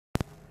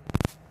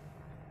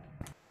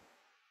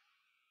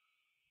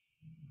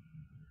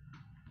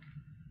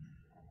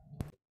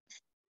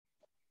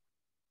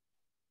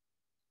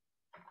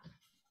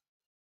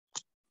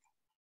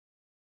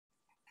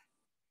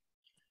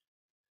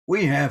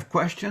We have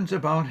questions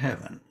about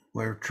heaven.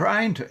 We're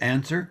trying to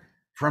answer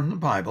from the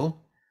Bible.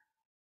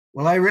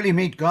 Will I really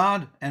meet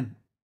God? And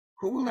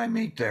who will I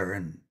meet there?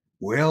 And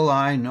will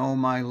I know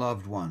my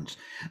loved ones?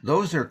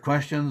 Those are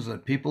questions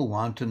that people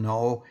want to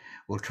know.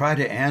 We'll try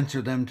to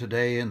answer them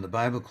today in the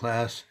Bible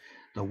class,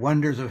 The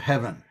Wonders of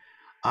Heaven.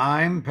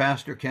 I'm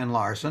Pastor Ken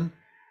Larson.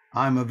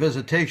 I'm a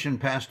visitation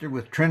pastor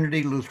with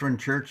Trinity Lutheran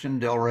Church in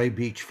Delray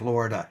Beach,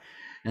 Florida.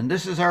 And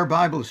this is our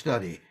Bible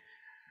study.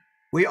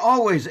 We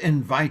always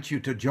invite you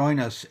to join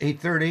us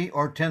 8:30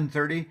 or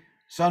 10:30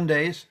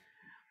 Sundays,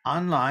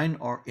 online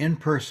or in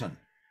person.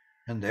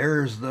 And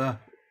there's the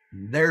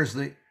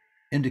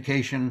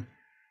indication,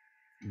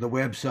 the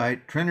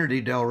website,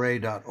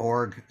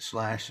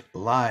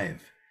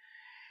 trinitydelray.org/live.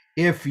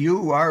 If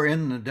you are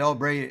in the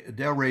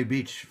Delray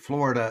Beach,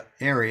 Florida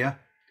area,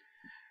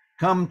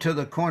 come to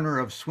the corner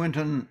of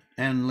Swinton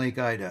and Lake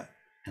Ida,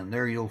 and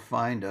there you'll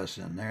find us,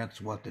 and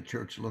that's what the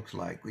church looks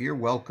like. You're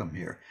welcome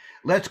here.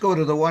 Let's go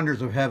to the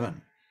wonders of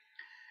heaven.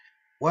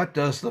 What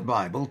does the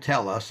Bible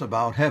tell us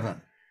about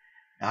heaven?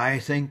 I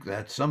think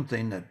that's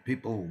something that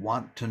people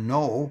want to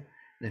know.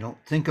 They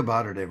don't think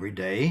about it every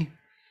day,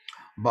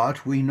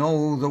 but we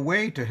know the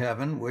way to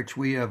heaven, which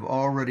we have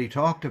already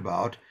talked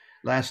about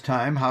last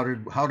time. How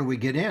do we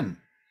get in?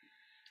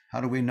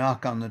 How do we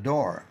knock on the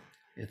door?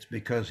 It's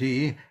because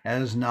he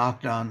has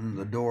knocked on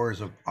the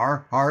doors of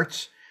our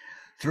hearts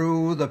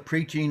through the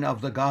preaching of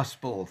the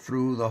gospel,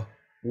 through the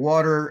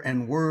water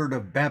and word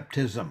of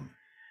baptism.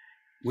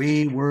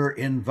 We were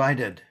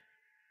invited.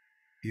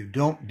 You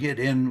don't get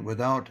in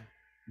without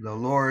the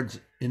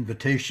Lord's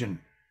invitation.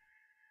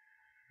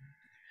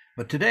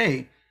 But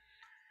today,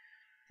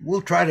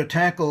 we'll try to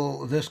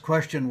tackle this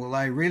question, will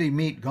I really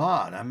meet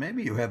God?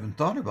 Maybe you haven't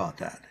thought about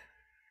that.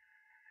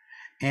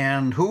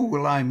 And who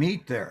will I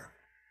meet there?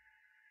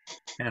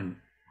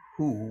 And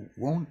who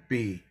won't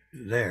be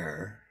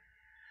there?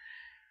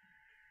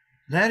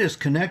 That is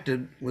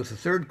connected with the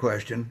third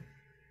question,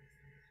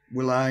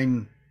 will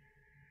I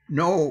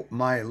know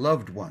my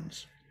loved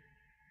ones?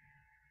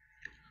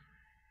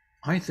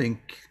 I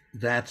think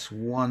that's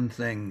one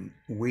thing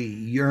we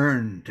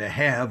yearn to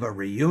have, a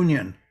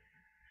reunion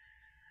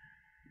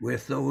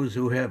with those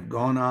who have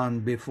gone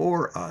on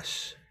before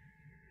us.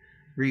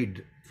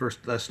 Read 1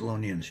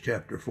 Thessalonians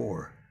chapter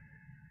 4,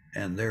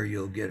 and there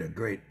you'll get a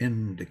great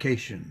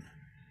indication.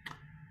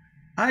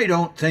 I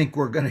don't think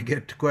we're going to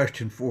get to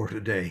question 4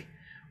 today,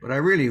 but I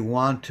really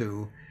want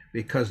to,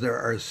 because there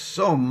are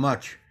so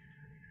much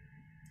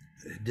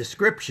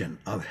description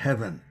of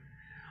heaven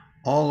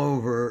all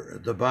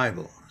over the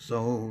Bible.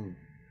 So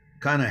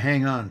kind of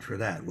hang on for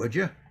that, would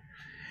you?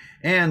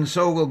 And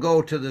so we'll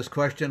go to this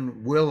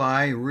question, will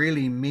I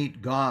really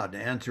meet God? The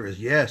answer is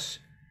yes.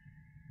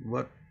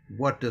 What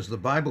does the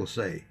Bible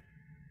say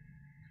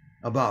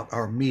about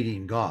our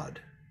meeting God?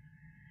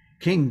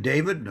 King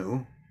David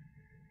knew.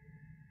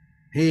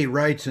 He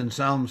writes in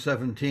Psalm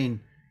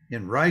 17,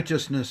 in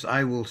righteousness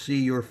I will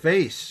see your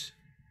face.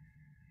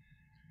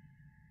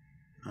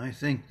 I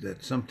think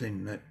that's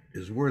something that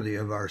is worthy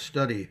of our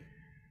study,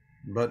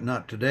 but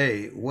not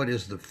today. What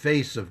is the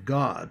face of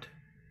God?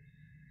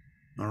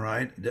 All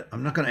right,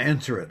 I'm not going to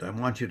answer it. I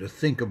want you to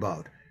think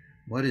about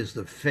what is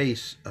the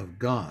face of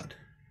God.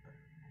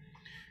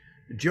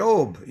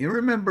 Job, you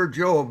remember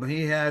Job,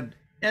 he had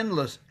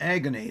endless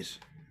agonies.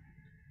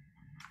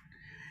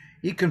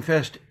 He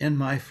confessed, in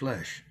my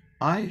flesh,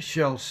 I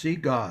shall see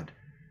God.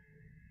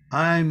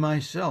 I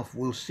myself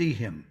will see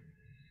him.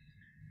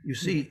 You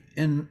see,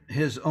 in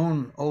his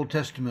own Old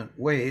Testament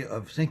way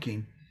of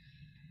thinking,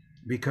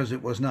 because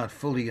it was not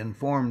fully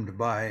informed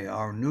by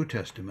our New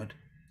Testament,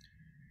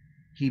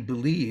 he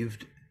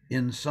believed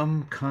in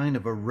some kind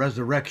of a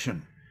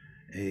resurrection,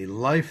 a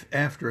life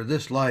after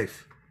this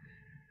life.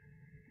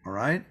 All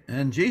right?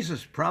 And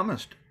Jesus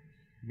promised,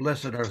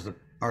 blessed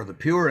are the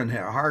pure in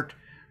heart,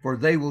 for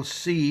they will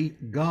see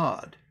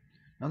God.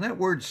 Now that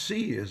word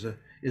see is a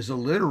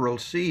literal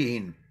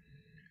seeing.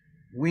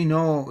 We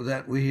know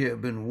that we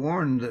have been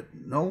warned that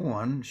no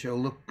one shall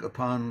look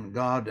upon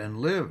God and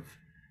live.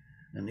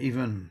 And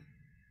even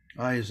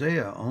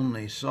Isaiah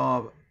only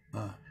saw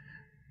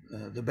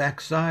the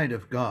backside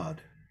of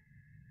God,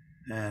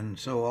 and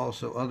so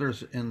also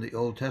others in the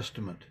Old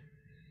Testament.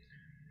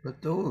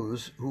 But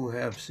those who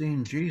have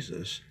seen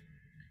Jesus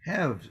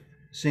have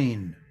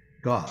seen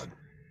God,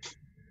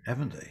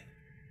 haven't they?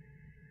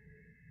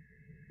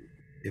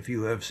 If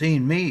you have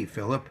seen me,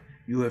 Philip,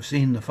 you have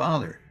seen the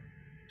Father,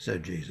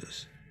 said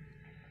Jesus.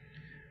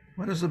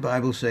 What does the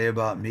Bible say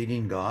about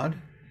meeting God?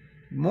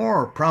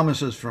 More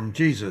promises from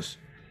Jesus.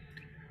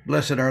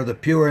 Blessed are the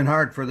pure in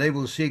heart, for they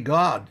will see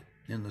God,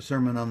 in the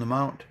Sermon on the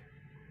Mount.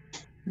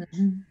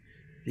 Mm-hmm.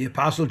 The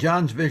Apostle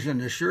John's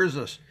vision assures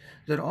us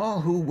that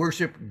all who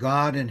worship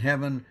God in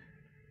heaven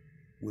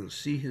will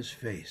see his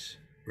face.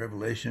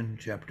 Revelation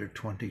chapter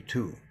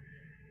 22.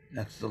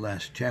 That's the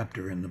last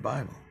chapter in the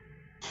Bible.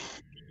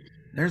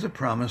 There's a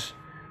promise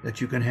that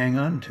you can hang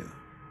on to.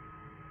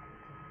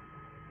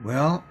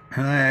 Well,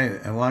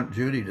 I want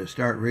Judy to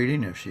start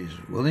reading if she's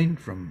willing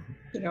from...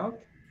 Yeah.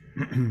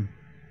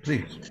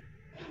 Please.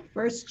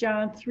 1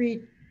 John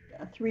 3,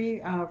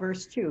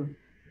 verse 2.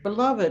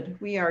 Beloved,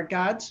 we are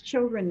God's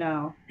children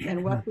now,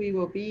 and what we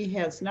will be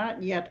has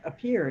not yet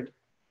appeared.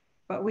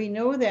 But we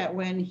know that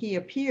when he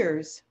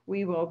appears,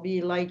 we will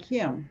be like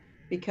him,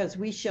 because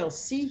we shall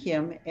see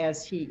him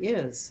as he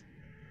is.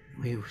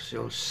 We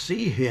shall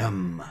see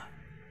him.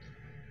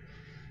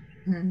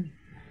 Hmm.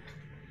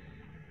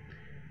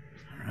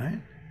 All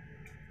right.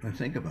 Well,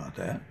 think about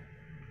that.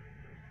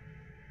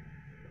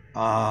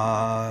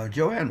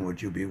 Joanne,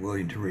 would you be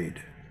willing to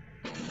read?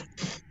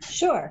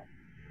 Sure.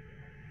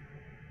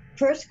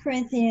 1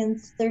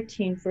 Corinthians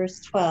 13, verse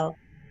 12.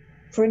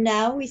 For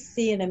now we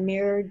see in a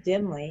mirror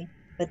dimly,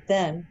 but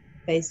then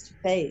face to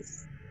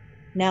face.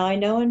 Now I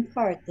know in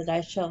part that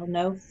I shall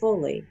know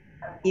fully,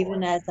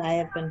 even as I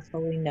have been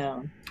fully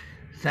known.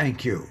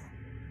 Thank you.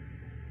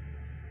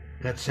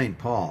 That's St.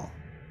 Paul,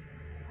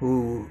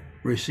 who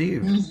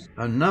received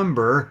a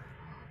number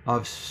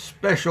of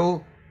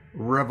special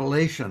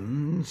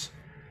revelations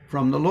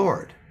from the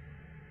Lord.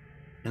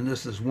 And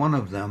this is one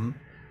of them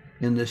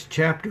in this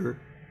chapter.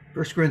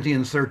 1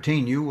 Corinthians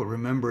 13, you will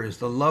remember, is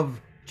the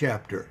love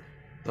chapter.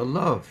 The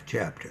love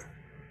chapter.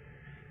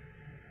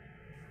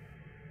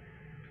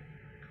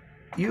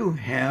 You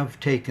have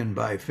taken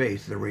by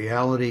faith the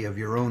reality of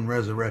your own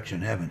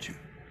resurrection, haven't you?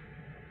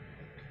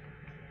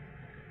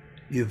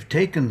 You've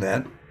taken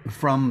that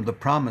from the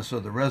promise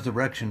of the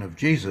resurrection of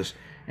Jesus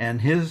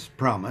and his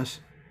promise,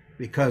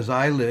 because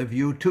I live,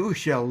 you too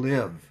shall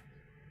live.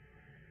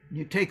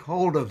 You take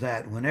hold of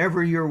that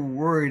whenever you're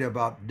worried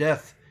about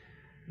death.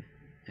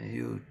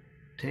 You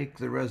take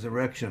the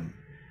resurrection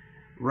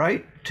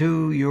right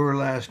to your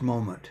last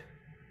moment.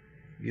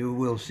 You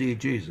will see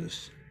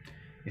Jesus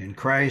in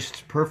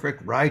Christ's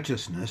perfect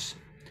righteousness,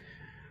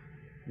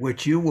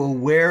 which you will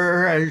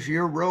wear as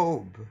your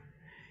robe.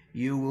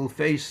 You will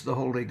face the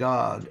holy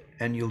God,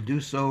 and you'll do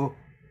so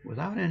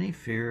without any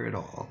fear at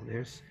all.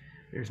 There's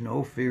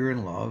no fear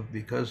in love,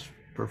 because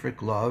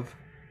perfect love,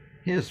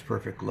 his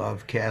perfect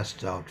love,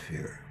 casts out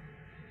fear.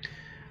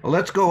 Well,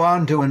 let's go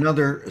on to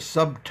another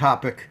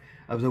subtopic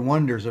of the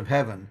wonders of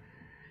heaven.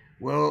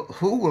 Well,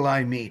 who will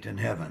I meet in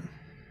heaven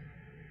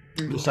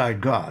beside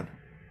God?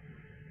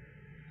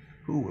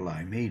 Who will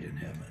I meet in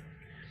heaven?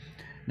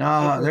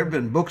 Now, there have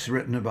been books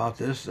written about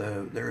this.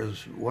 There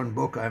is one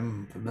book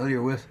I'm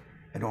familiar with,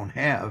 I don't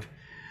have,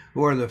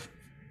 who are the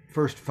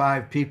first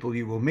 5 people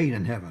you will meet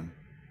in heaven.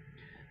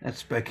 That's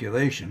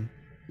speculation.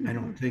 I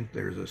don't think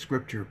there's a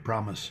scripture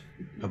promise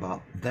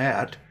about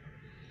that.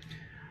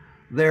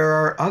 There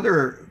are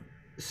other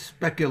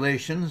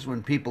speculations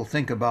when people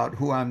think about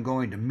who I'm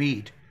going to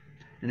meet,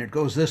 and it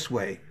goes this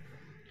way.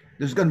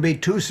 There's going to be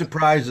 2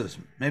 surprises.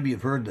 Maybe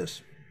you've heard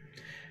this.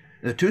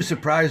 The 2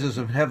 surprises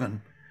of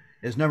heaven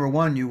is, number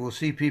 1, you will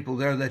see people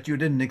there that you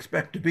didn't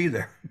expect to be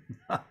there.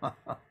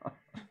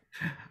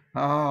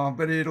 Oh,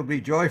 but it'll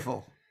be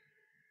joyful.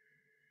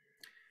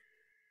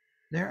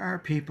 There are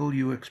people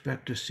you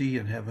expect to see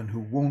in heaven who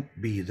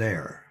won't be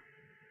there.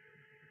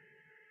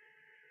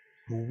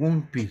 Who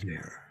won't be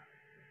there.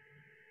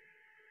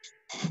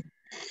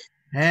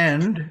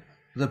 And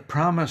the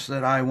promise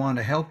that I want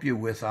to help you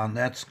with on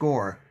that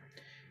score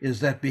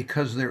is that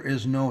because there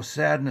is no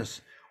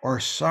sadness or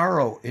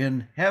sorrow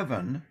in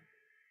heaven,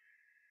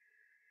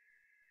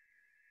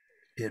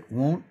 it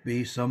won't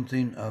be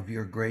something of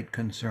your great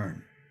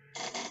concern.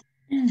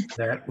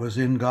 That was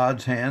in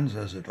God's hands,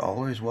 as it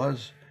always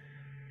was.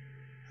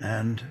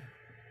 And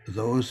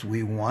those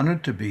we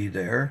wanted to be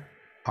there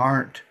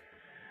aren't.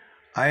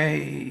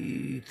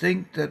 I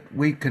think that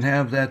we can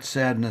have that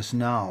sadness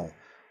now,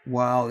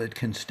 while it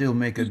can still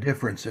make a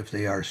difference if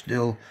they are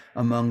still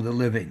among the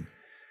living.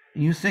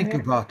 And you think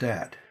about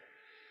that.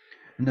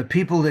 And the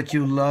people that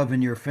you love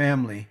in your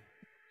family,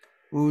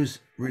 whose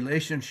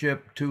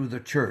relationship to the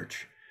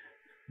church,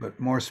 but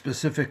more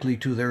specifically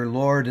to their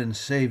Lord and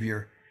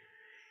Savior,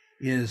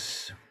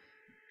 is,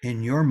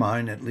 in your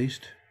mind at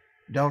least,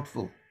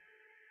 doubtful.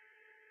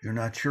 You're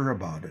not sure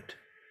about it.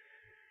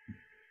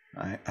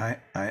 I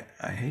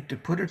hate to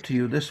put it to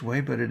you this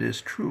way, but it is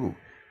true.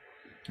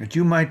 That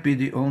you might be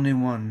the only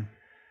one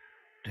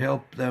to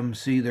help them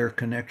see their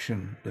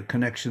connection, the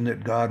connection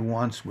that God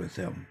wants with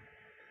them.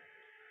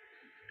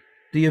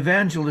 The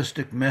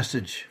evangelistic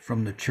message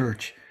from the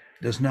church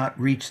does not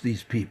reach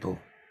these people.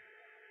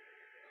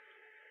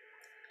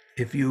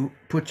 If you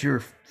put your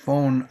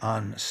phone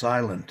on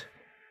silent,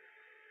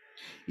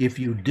 if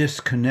you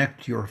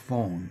disconnect your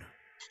phone,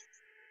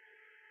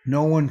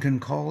 no one can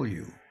call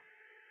you.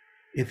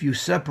 If you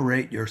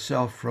separate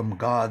yourself from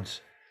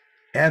God's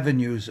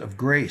avenues of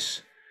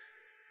grace,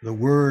 the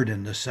Word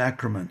and the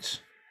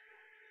sacraments,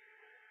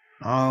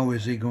 how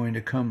is he going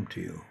to come to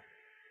you?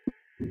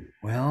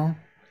 Well,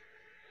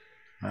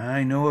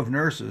 I know of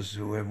nurses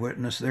who have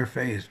witnessed their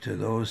faith to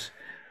those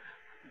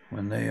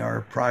when they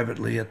are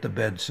privately at the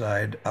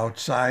bedside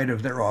outside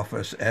of their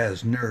office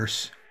as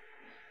nurse,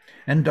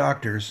 and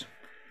doctors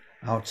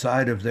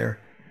outside of their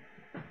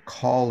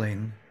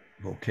calling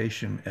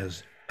vocation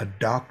as a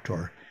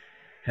doctor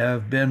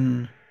have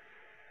been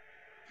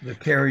the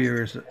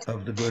carriers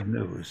of the good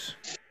news.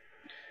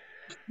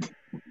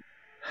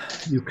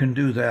 You can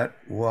do that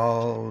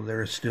while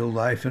there is still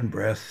life and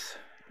breath.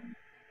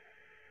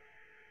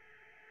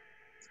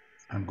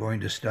 I'm going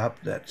to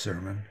stop that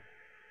sermon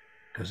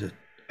because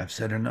I've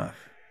said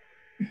enough.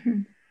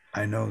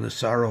 I know the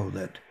sorrow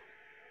that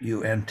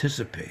you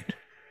anticipate.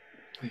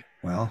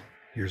 Well,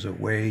 here's a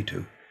way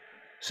to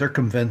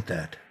circumvent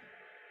that.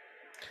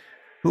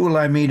 Who will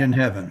I meet in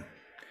heaven?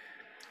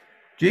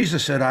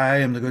 Jesus said, I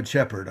am the good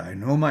shepherd. I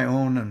know my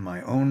own, and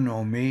my own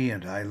know me,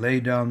 and I lay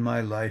down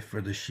my life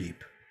for the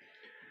sheep.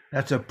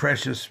 That's a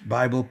precious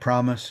Bible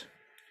promise.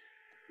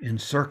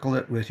 Encircle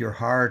it with your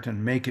heart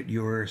and make it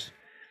yours.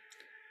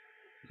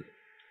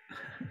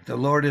 The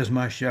Lord is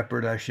my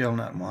shepherd, I shall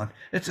not want.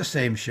 It's the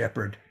same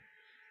shepherd.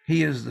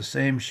 He is the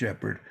same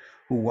shepherd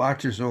who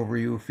watches over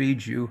you,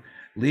 feeds you,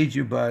 leads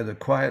you by the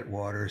quiet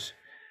waters,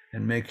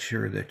 and makes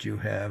sure that you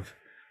have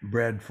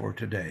bread for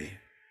today.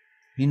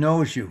 He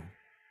knows you.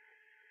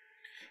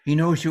 He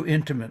knows you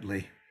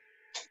intimately.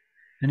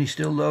 And he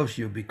still loves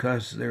you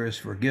because there is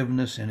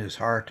forgiveness in his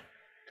heart,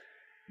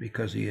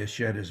 because he has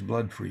shed his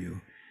blood for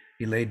you.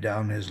 He laid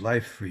down his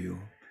life for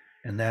you.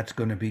 And that's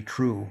going to be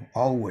true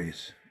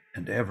always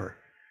and ever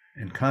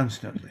and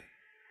constantly.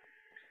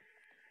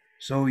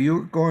 So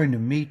you're going to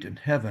meet in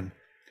heaven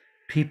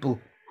people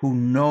who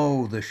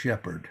know the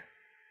shepherd.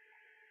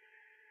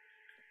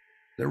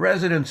 The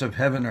residents of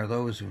heaven are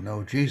those who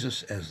know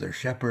Jesus as their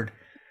shepherd,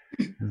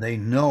 and they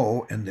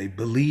know and they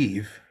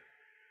believe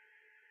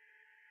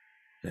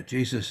that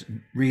Jesus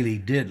really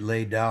did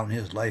lay down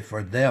his life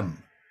for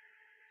them.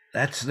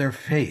 That's their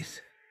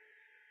faith.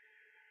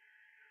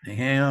 They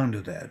hang on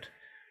to that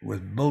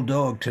with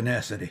bulldog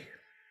tenacity.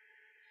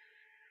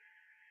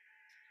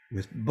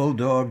 With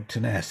bulldog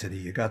tenacity.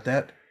 You got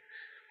that?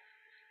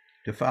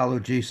 To follow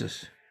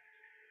Jesus,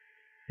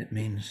 it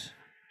means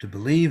to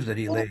believe that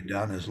he laid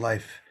down his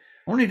life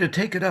only to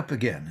take it up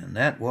again. And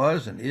that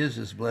was and is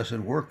his blessed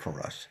work for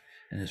us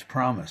and his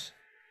promise.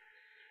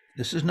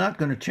 This is not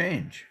going to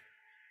change.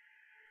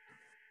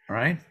 All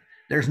right?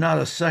 There's not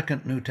a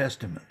second New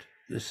Testament.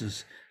 This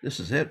is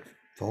it,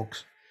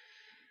 folks.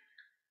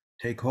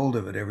 Take hold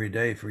of it every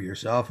day for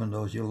yourself and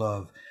those you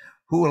love.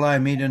 Who will I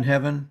meet in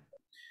heaven?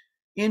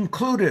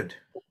 Included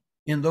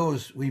in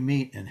those we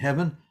meet in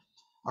heaven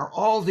are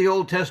all the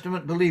Old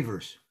Testament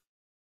believers.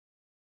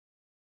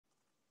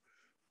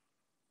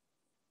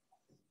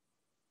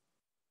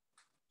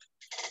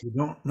 We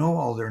don't know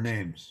all their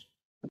names.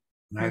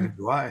 Neither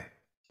do I.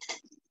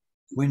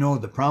 We know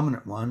the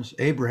prominent ones.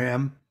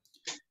 Abraham.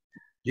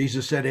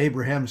 Jesus said,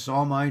 Abraham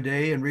saw my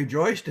day and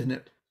rejoiced in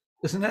it.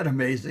 Isn't that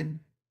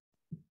amazing?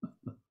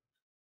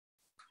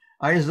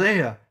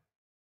 Isaiah.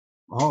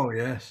 Oh,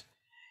 yes.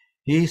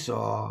 He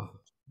saw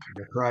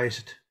the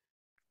Christ,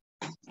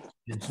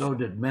 and so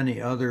did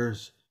many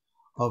others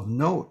of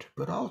note,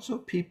 but also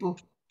people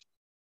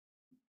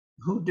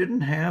who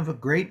didn't have a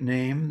great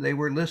name. They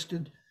were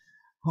listed.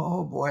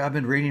 Oh boy, I've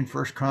been reading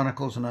First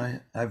Chronicles,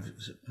 and I've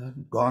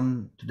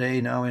gone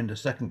today now into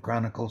Second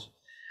Chronicles,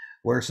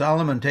 where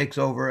Solomon takes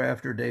over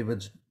after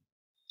David's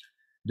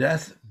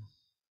death.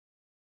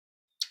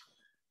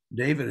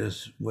 David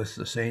is with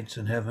the saints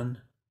in heaven.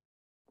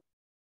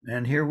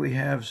 And here we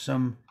have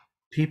some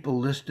people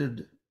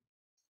listed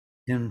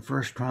in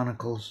First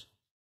Chronicles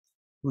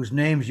whose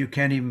names you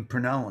can't even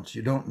pronounce.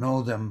 You don't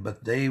know them,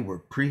 but they were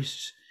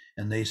priests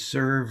and they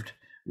served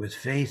with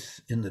faith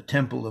in the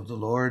temple of the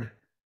Lord.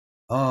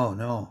 Oh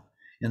no,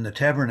 in the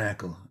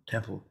tabernacle.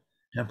 Temple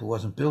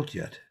wasn't built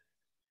yet.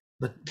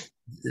 But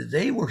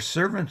they were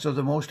servants of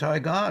the Most High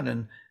God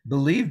and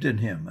believed in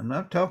him. I'm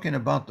not talking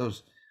about the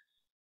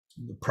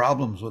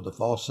problems with the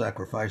false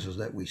sacrifices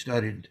that we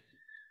studied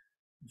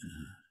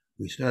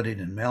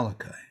in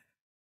Malachi.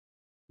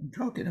 I'm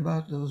talking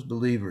about those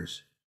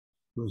believers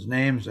whose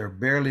names are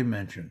barely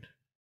mentioned.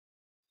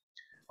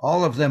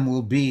 All of them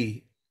will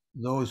be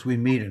those we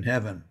meet in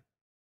heaven.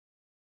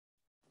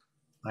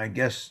 I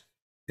guess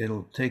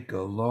it'll take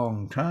a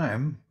long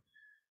time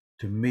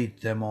to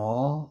meet them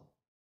all,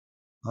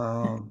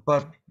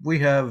 but we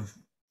have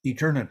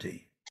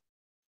eternity.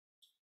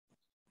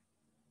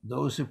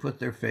 Those who put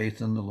their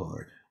faith in the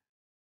Lord.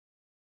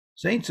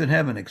 Saints in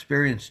heaven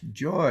experience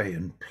joy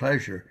and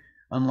pleasure.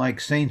 Unlike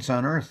saints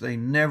on earth, they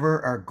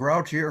never are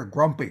grouchy or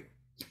grumpy.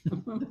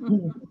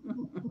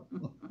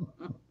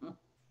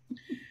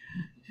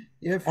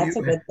 That's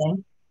a good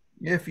thing.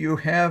 If you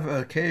have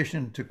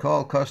occasion to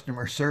call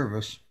customer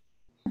service,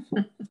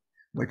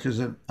 which is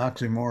an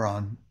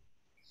oxymoron,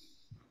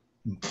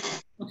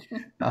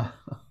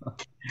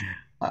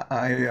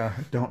 I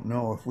don't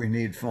know if we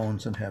need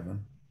phones in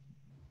heaven.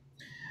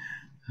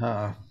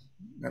 That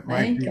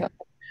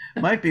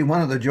might be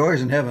one of the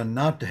joys in heaven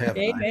not to have.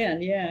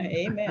 Amen. Yeah.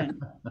 Amen.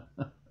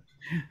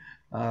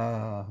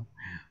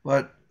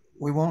 But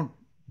we won't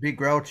be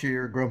grouchy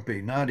or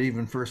grumpy, not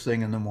even first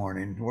thing in the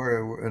morning,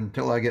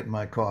 until I get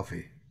my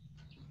coffee,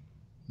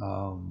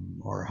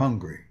 or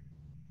hungry.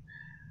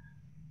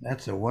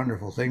 That's a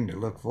wonderful thing to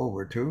look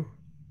forward to.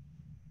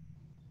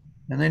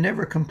 And they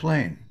never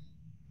complain.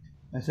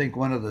 I think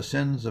one of the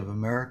sins of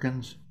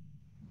Americans,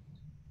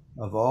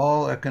 of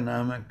all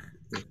economic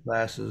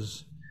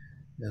classes,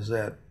 is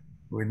that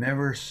we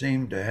never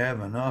seem to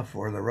have enough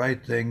or the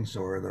right things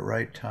or the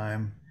right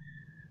time.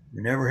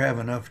 We never have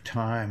enough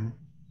time.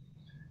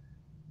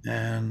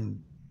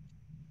 And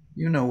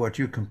you know what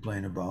you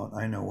complain about.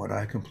 I know what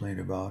I complain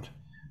about.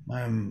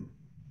 I'm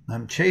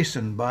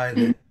chastened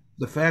by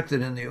the fact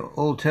that in the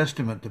Old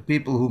Testament, the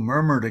people who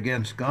murmured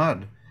against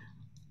God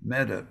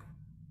met at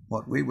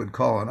what we would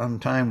call an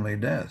untimely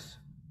death.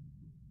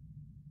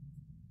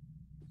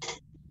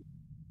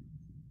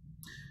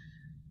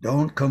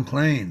 Don't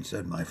complain,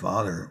 said my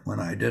father when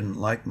I didn't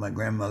like my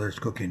grandmother's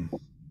cooking.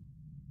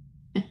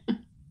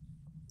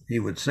 He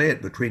would say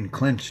it between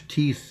clenched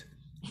teeth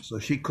so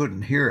she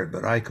couldn't hear it,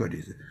 but I could.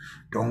 He said,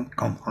 don't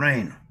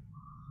complain.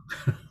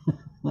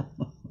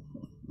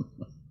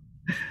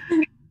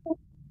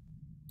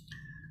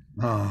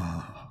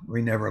 Oh,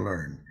 we never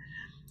learn.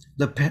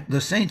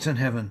 The saints in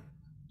heaven,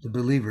 the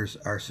believers,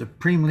 are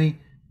supremely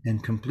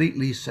and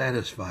completely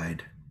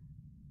satisfied.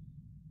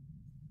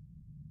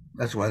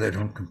 That's why they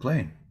don't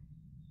complain.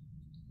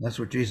 That's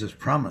what Jesus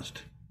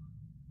promised.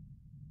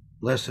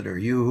 Blessed are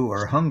you who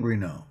are hungry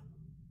now,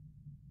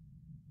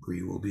 for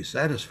you will be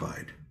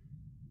satisfied.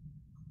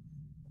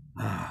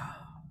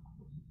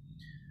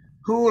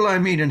 Who will I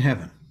meet in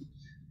heaven?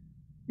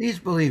 These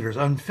believers,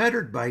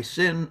 unfettered by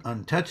sin,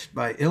 untouched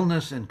by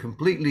illness, and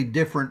completely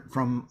different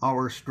from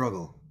our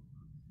struggle.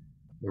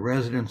 The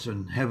residents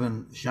in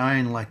heaven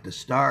shine like the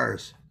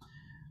stars.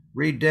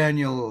 Read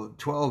Daniel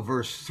 12,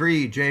 verse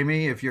 3,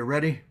 Jamie, if you're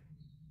ready.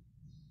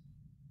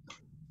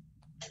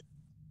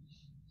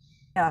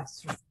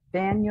 Yes,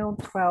 Daniel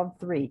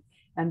 12:3.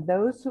 And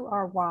those who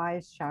are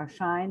wise shall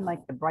shine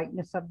like the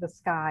brightness of the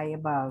sky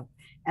above,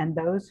 and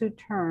those who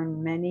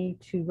turn many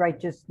to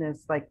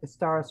righteousness like the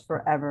stars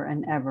forever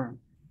and ever.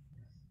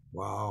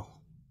 Wow.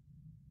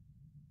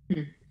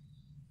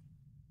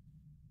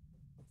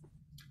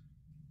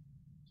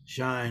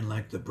 Shine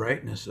like the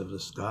brightness of the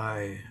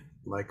sky,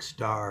 like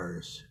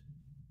stars.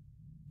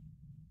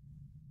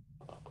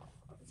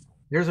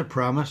 There's a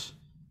promise,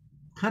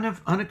 kind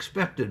of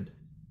unexpected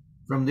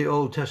from the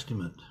Old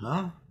Testament,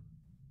 huh?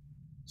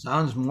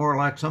 Sounds more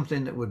like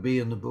something that would be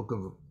in the book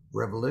of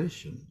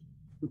Revelation.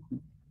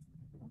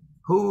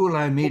 Who will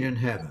I meet in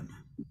heaven?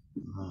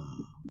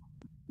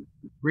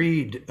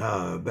 Read,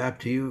 back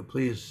to you,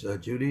 please,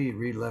 Judy.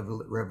 Read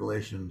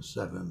Revelation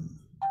 7.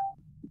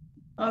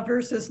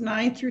 Verses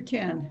 9 through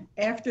 10.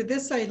 After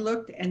this I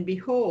looked, and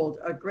behold,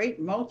 a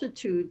great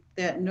multitude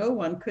that no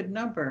one could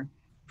number,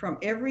 from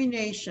every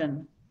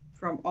nation,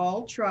 from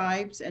all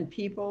tribes and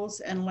peoples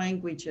and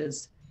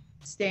languages,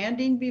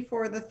 standing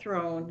before the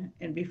throne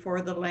and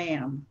before the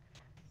Lamb,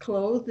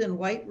 clothed in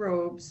white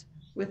robes,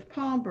 with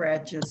palm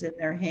branches in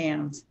their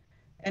hands,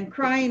 and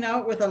crying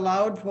out with a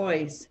loud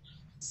voice,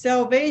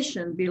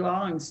 Salvation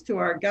belongs to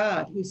our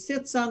God who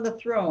sits on the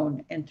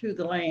throne and to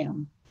the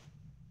Lamb.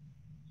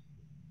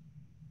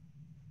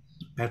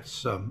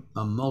 That's a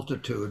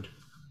multitude.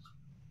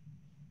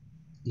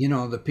 You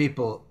know, the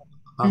people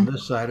on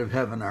this side of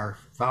heaven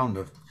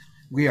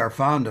we are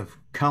fond of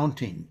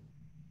counting.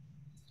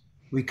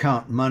 We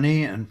count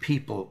money and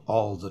people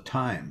all the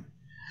time.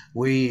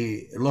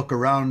 We look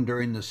around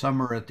during the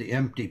summer at the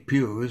empty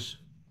pews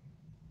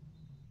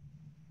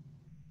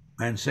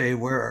and say,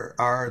 where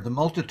are the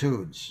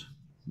multitudes?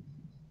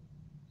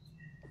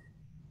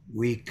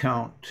 We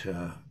count,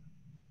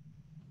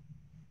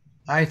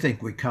 I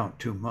think we count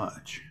too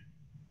much,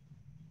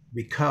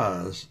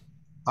 because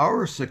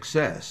our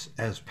success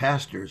as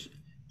pastors,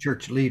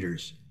 church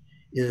leaders,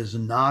 is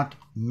not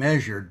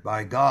measured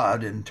by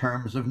God in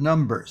terms of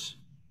numbers.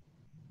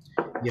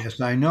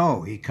 Yes, I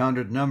know he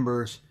counted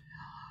numbers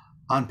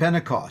on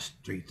Pentecost,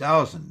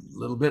 3,000. A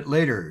little bit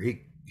later,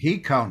 he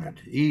counted.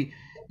 He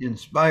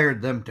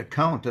inspired them to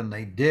count, and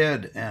they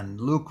did.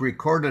 And Luke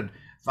recorded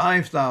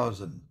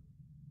 5,000.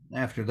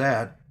 After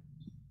that,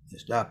 they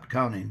stopped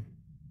counting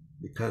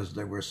because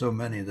there were so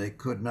many they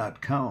could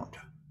not count.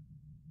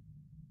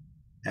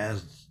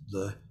 As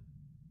the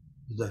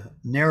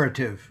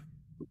narrative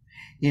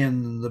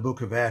in the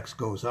book of Acts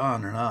goes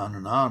on and on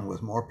and on,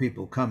 with more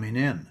people coming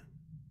in.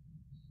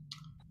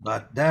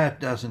 But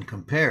that doesn't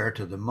compare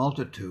to the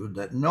multitude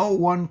that no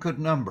one could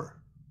number,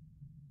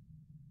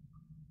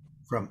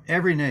 from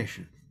every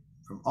nation,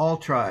 from all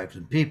tribes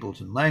and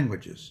peoples and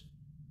languages.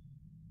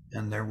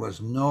 And there was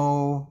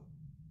no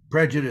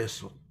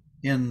prejudice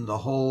in the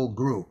whole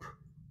group.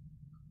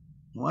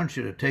 I want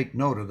you to take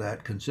note of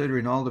that,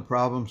 considering all the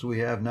problems we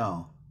have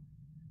now,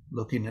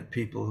 looking at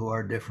people who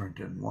are different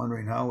and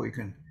wondering how we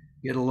can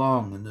get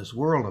along in this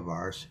world of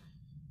ours.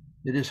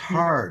 It is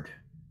hard.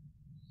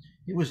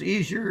 It was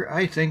easier,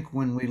 I think,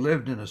 when we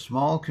lived in a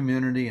small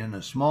community in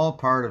a small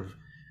part of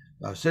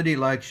a city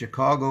like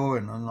Chicago,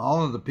 and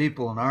all of the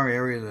people in our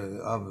area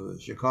of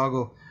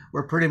Chicago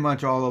were pretty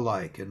much all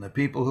alike. And the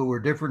people who were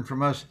different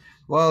from us,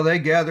 well, they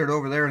gathered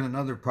over there in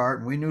another part,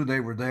 and we knew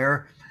they were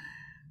there,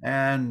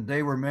 and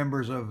they were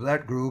members of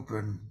that group,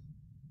 and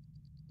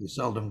we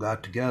seldom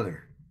got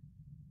together.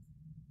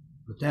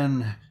 But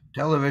then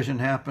television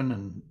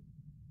happened,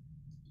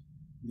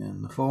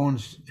 and the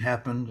phones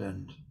happened,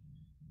 and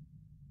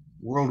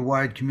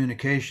worldwide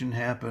communication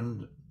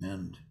happened,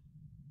 and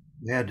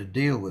we had to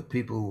deal with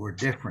people who were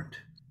different.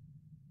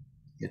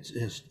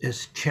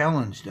 It's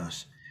challenged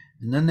us.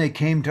 And then they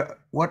came to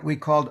what we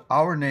called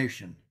our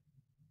nation.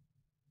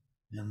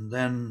 And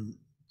then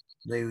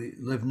they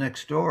lived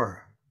next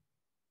door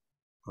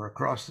or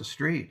across the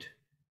street.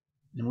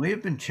 And we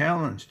have been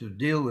challenged to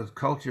deal with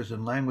cultures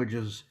and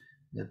languages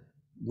that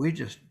we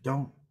just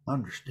don't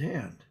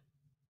understand.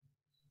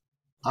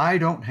 I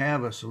don't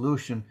have a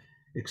solution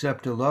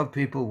except to love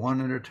people one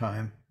at a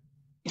time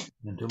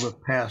and to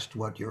look past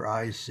what your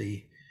eyes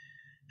see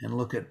and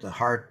look at the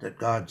heart that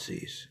God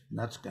sees. And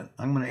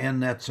I'm going to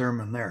end that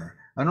sermon there.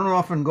 I don't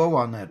often go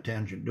on that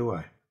tangent, do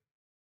I?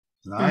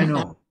 And I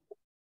know,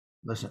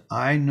 listen,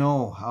 I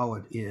know how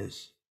it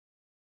is.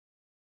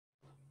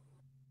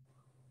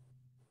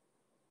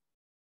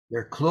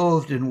 They're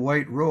clothed in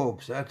white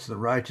robes. That's the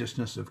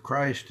righteousness of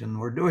Christ. And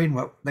we're doing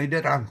what they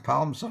did on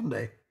Palm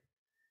Sunday,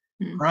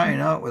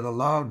 crying out with a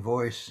loud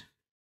voice,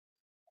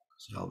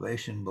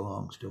 salvation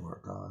belongs to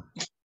our God.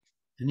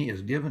 And he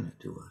has given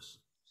it to us.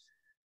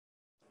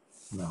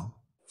 Well,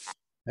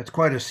 that's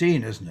quite a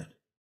scene, isn't it?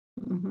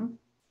 Mm-hmm.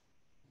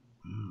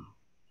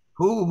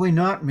 Who will we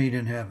not meet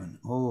in heaven?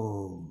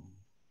 Oh,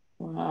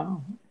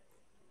 Wow.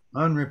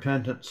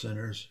 unrepentant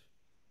sinners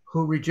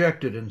who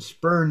rejected and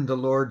spurned the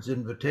Lord's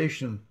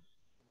invitation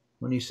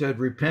when he said,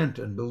 repent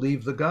and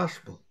believe the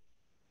gospel.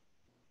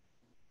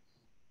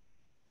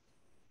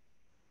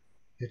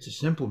 It's a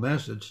simple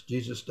message.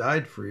 Jesus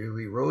died for you.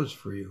 He rose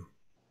for you.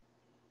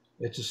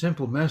 It's a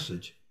simple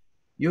message.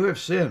 You have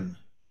sinned,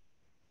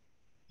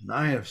 and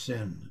I have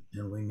sinned,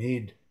 and we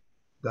need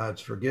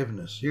God's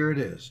forgiveness. Here it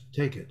is.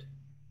 Take it.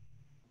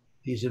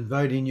 He's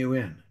inviting you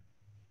in.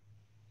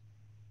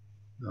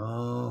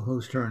 Oh,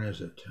 whose turn is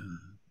it?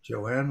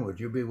 Joanne, would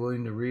you be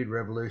willing to read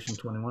Revelation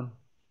 21?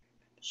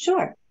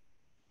 Sure.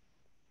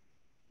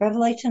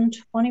 Revelation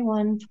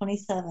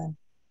 21:27.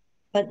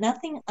 But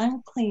nothing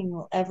unclean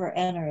will ever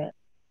enter it,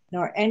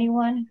 nor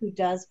anyone who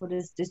does what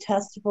is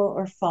detestable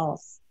or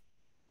false,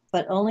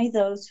 but only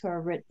those who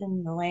are written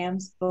in the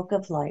Lamb's book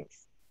of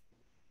life.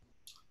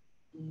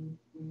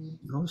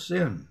 No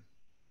sin.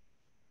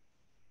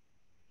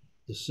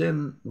 The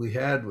sin we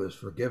had was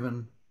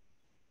forgiven,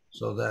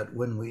 so that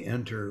when we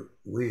enter,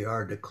 we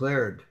are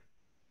declared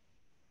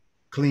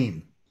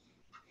clean.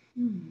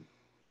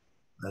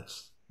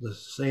 That's the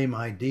same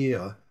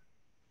idea,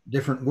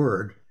 different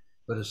word,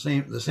 but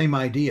the same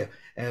idea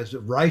as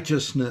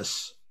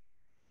righteousness.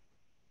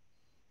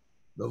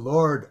 The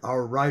Lord,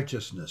 our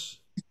righteousness.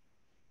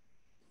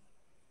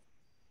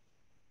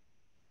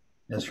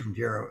 That's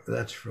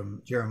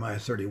from Jeremiah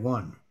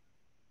 31.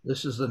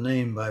 This is the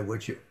name by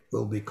which it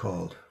will be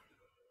called.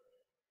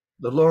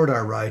 The Lord,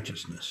 our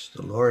righteousness.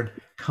 The Lord,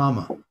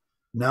 comma,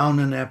 noun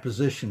and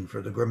apposition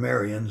for the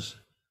grammarians.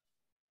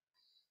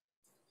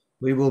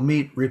 We will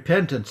meet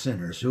repentant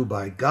sinners who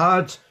by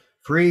God's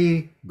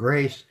free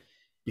grace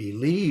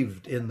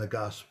believed in the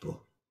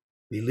gospel,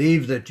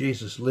 believed that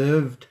Jesus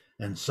lived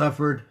and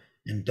suffered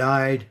and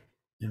died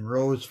and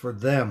rose for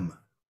them.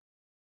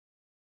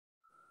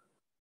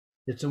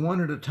 It's a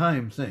one at a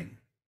time thing.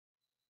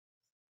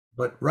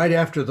 But right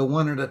after the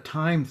one at a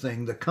time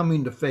thing, the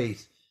coming to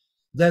faith,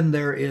 then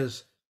there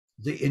is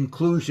the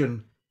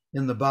inclusion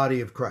in the body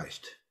of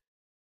Christ.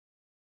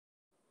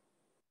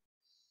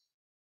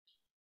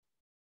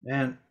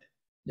 And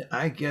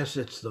I guess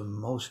it's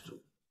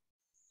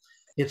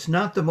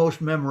not the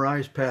most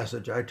memorized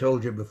passage. I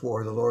told you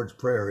before, the Lord's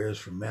Prayer is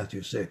from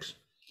Matthew 6,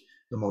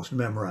 the most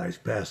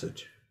memorized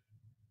passage,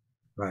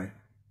 right?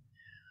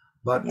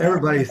 But Yeah.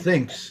 Everybody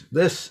thinks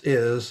this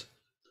is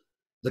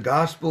the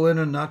gospel in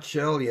a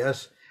nutshell,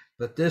 yes,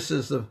 but this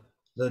is the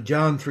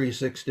John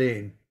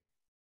 3:16.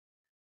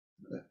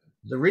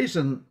 The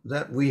reason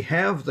that we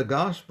have the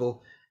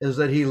gospel is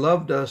that he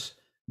loved us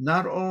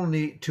not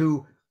only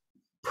to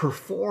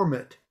perform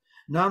it,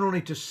 not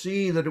only to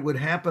see that it would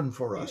happen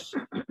for us,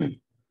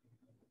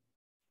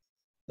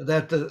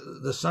 that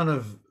the Son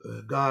of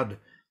God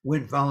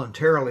went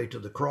voluntarily to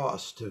the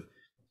cross to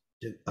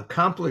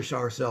accomplish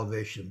our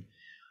salvation,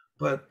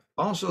 but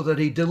also that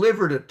he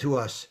delivered it to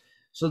us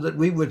so that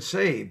we would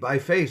say, by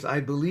faith, I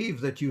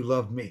believe that you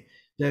love me,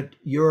 that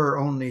your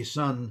only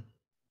Son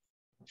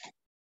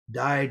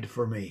died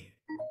for me.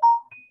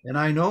 And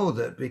I know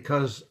that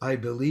because I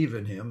believe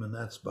in him, and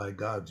that's by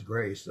God's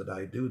grace that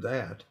I do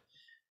that,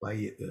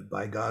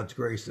 by God's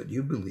grace that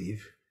you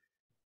believe,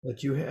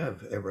 that you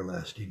have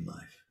everlasting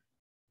life.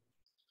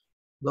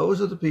 Those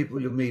are the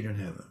people you'll meet in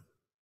heaven.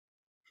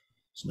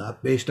 It's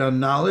not based on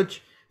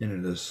knowledge, and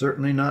it is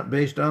certainly not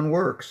based on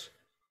works.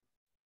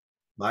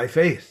 By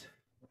faith.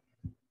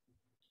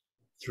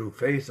 Through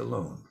faith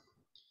alone.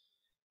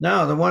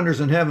 Now, the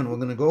wonders in heaven, we're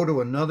going to go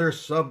to another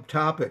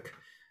subtopic.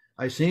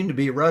 I seem to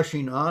be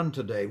rushing on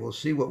today. We'll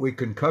see what we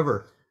can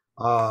cover.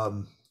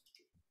 What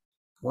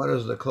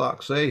does the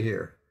clock say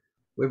here?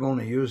 We've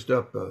only used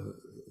up a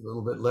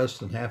little bit less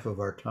than half of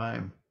our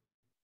time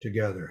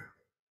together.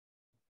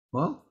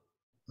 Well,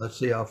 let's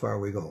see how far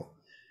we go.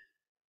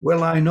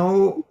 Will I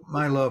know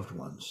my loved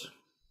ones?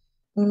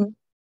 Mhm.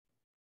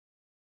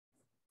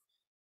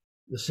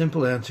 The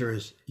simple answer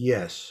is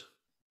yes.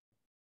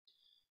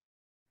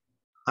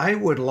 I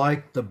would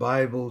like the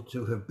Bible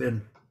to have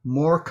been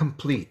more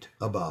complete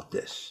about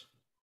this,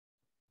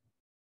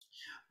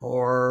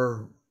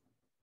 or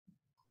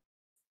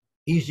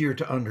easier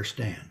to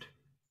understand.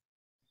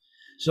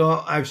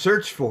 So I've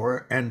searched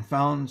for and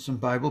found some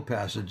Bible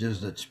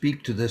passages that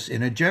speak to this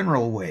in a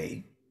general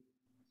way,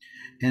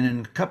 and in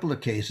a couple of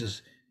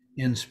cases,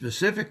 in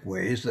specific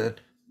ways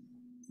that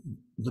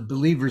the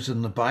believers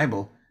in the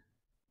Bible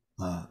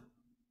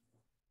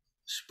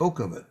spoke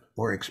of it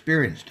or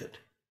experienced it.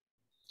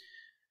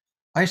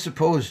 I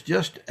suppose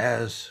just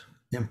as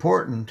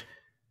important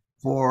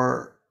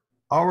for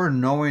our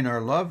knowing our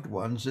loved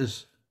ones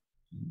is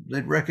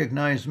they'd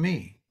recognize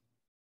me.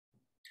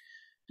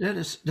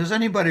 Does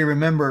anybody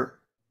remember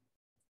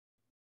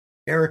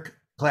Eric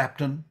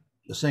Clapton,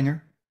 the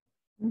singer?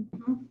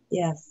 Mhm.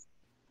 Yes.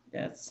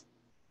 Yes.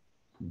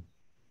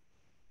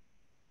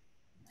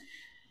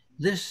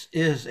 This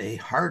is a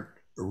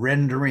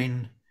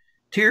heart-rendering,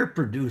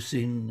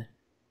 tear-producing,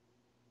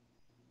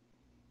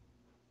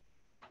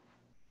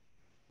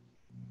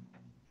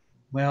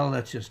 well,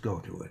 let's just go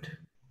to it.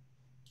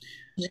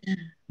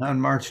 On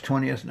March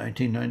 20th,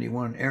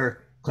 1991, Eric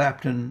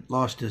Clapton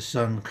lost his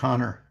son,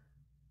 Connor,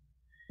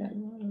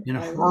 in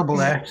a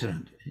horrible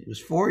accident. He was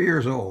 4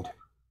 years old,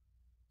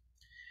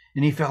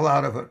 and he fell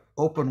out of an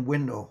open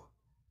window.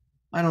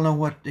 I don't know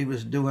what he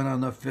was doing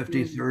on the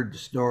 53rd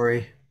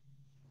story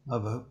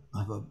of a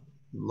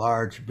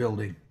large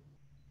building,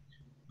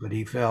 but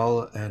he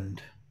fell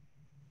and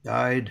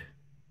died.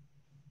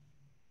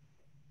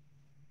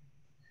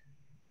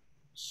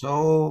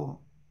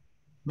 So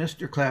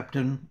Mr.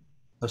 Clapton,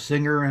 a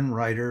singer and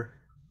writer,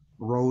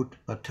 wrote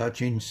a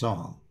touching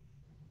song,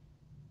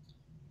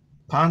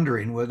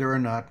 pondering whether or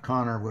not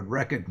Connor would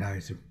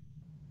recognize him.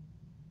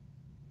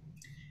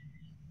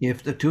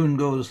 If the tune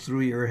goes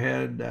through your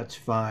head, that's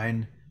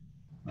fine.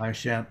 I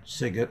shan't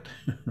sing it.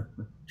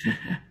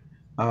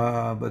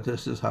 But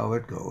this is how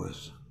it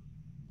goes.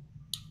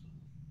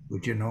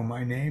 Would you know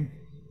my name?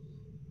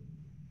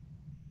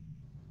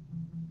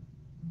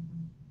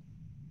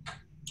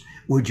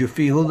 Would you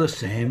feel the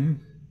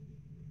same?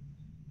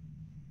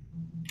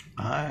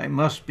 I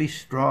must be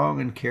strong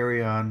and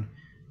carry on,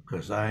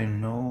 because I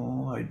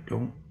know I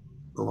don't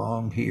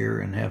belong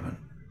here in heaven.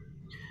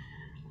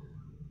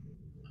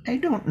 I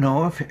don't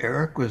know if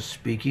Eric was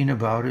speaking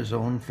about his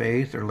own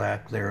faith or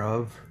lack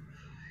thereof,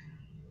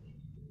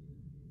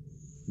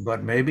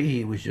 but maybe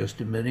he was just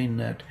admitting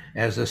that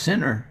as a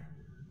sinner,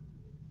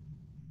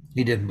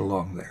 he didn't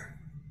belong there.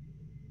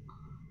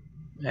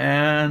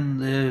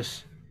 And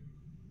this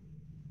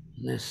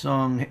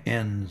song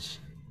ends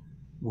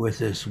with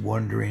this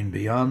wondering,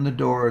 beyond the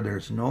door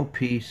there's no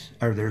peace,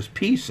 or there's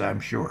peace, I'm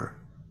sure.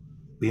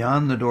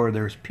 Beyond the door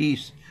there's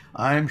peace,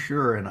 I'm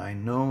sure, and I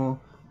know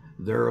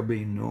there'll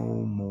be no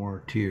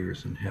more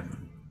tears in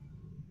heaven.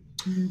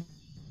 Mm-hmm.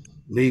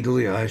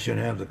 Legally, I should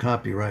have the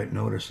copyright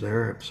notice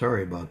there.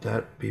 Sorry about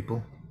that,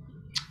 people.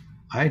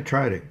 I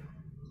try to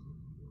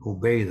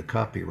obey the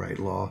copyright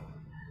law,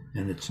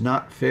 and it's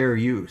not fair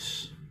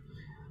use.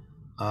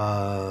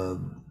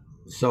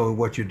 So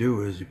what you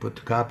do is you put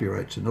the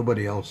copyright so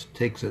nobody else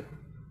takes it.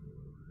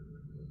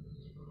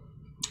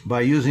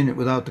 By using it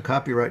without the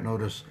copyright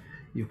notice,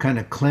 you kind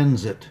of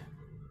cleanse it,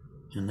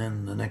 and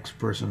then the next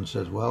person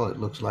says, well, it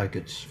looks like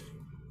it's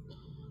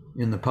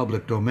in the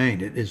public domain.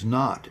 It is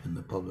not in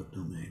the public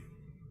domain.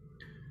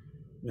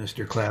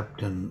 Mr.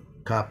 Clapton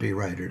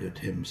copyrighted it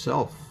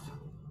himself.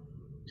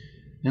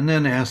 And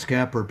then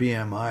ASCAP or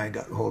BMI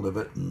got hold of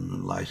it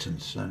and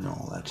licensed and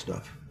all that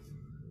stuff.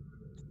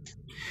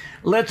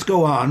 Let's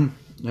go on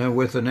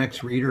with the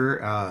next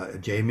reader.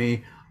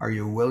 Jamie, are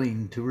you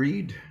willing to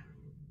read?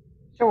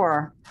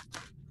 Sure.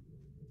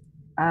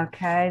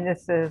 Okay,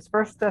 this is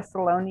 1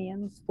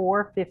 Thessalonians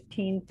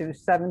 4:15 through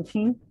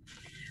 17.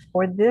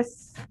 For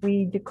this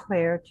we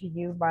declare to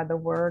you by the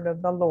word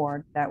of the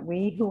Lord, that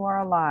we who are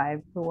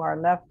alive, who are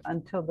left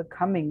until the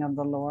coming of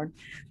the Lord,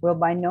 will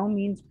by no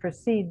means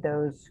precede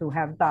those who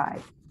have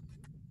died.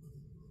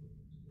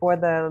 For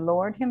the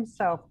Lord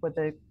himself, with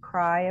a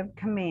cry of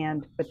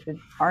command, with the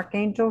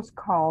archangel's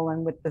call,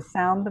 and with the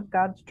sound of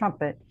God's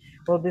trumpet,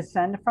 will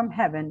descend from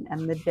heaven,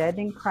 and the dead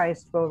in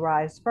Christ will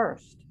rise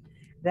first.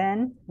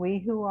 Then we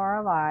who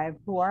are alive,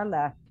 who are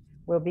left,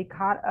 will be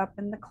caught up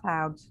in the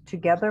clouds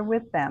together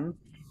with them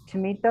to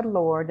meet the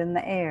Lord in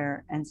the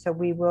air, and so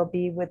we will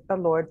be with the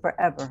Lord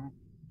forever.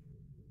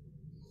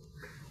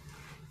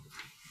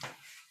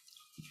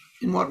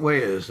 In what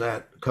way is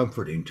that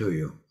comforting to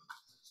you?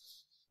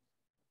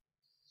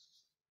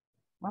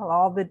 Well,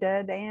 all the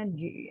dead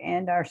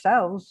and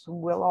ourselves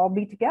will all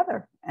be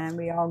together, and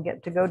we all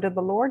get to go to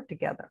the Lord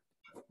together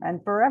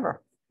and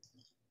forever.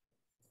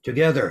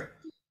 Together.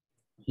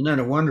 Isn't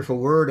that a wonderful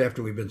word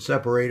after we've been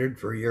separated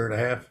for a year and a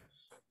half?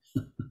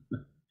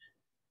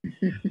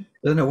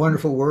 Isn't it a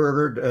wonderful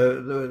word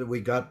that we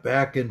got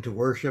back into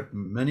worship,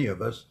 many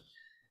of us,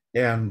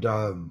 and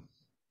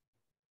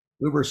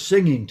we were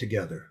singing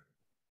together.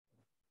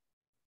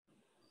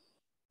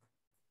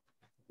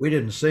 We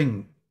didn't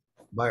sing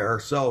by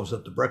ourselves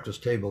at the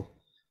breakfast table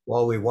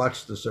while we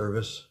watched the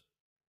service.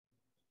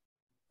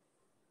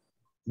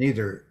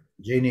 Neither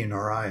Jeannie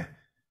nor I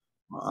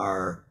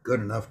are good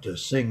enough to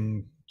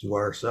sing to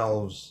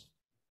ourselves.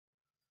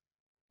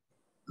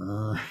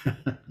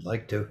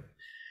 Like to.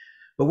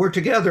 But we're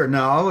together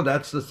now.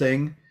 That's the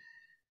thing.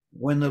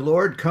 When the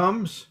Lord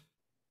comes,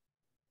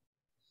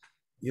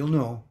 you'll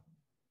know.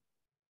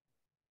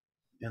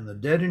 And the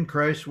dead in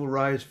Christ will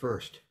rise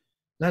first.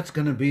 That's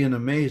going to be an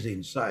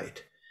amazing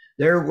sight.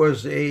 There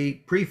was a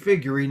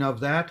prefiguring of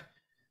that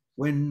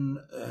when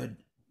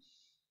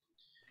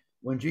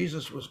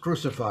Jesus was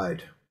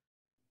crucified.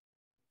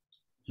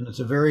 And it's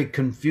a very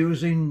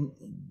confusing,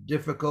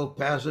 difficult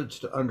passage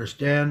to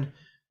understand,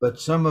 but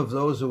some of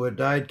those who had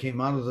died came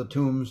out of the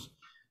tombs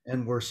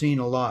and were seen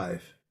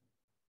alive.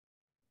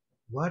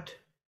 What?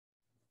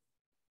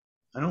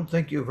 I don't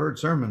think you've heard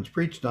sermons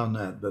preached on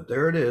that, but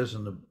there it is,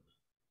 and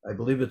I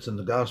believe it's in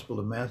the Gospel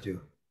of Matthew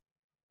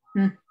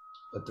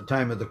at the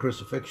time of the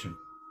crucifixion.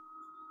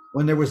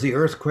 When there was the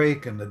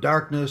earthquake and the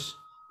darkness,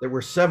 there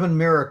were 7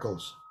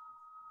 miracles.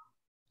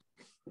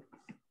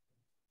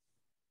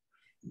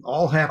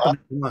 All happened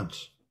at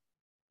once.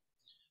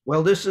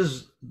 Well, this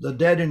is the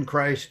dead in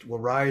Christ will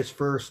rise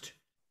first,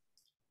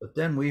 but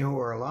then we who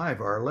are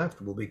alive, are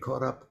left, will be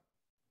caught up.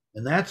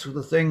 And that's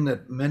the thing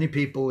that many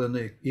people in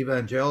the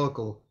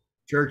evangelical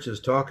churches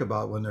talk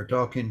about when they're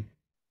talking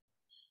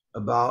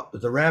about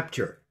the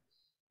rapture.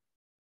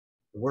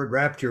 The word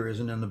rapture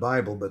isn't in the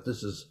Bible, but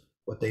this is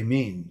what they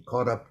mean,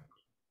 caught up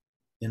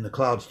in the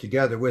clouds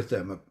together with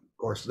them. Of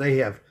course, they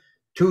have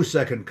 2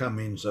 second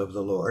comings of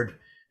the Lord,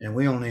 and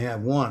we only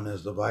have 1,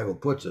 as the Bible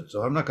puts it.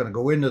 So I'm not going to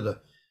go into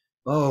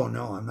I'm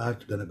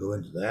not going to go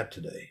into that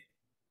today.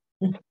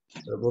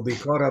 So we'll be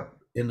caught up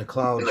in the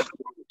clouds.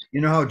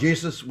 You know how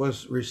Jesus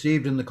was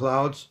received in the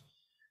clouds?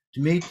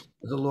 To meet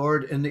the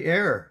Lord in the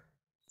air.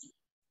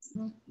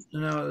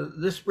 Now,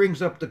 this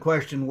brings up the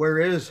question, where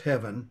is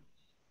heaven?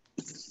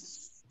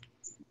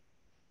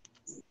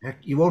 Heck,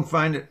 you won't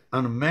find it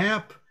on a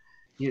map.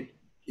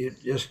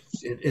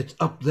 It's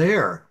up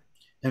there.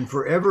 And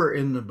forever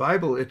in the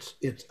Bible,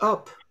 it's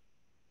up.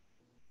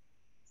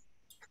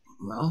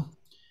 Well,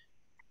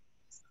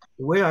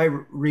 the way I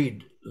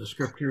read the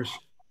scriptures,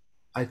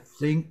 I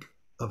think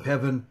of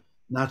heaven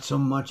not so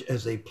much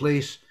as a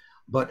place,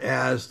 but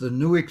as the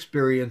new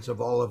experience of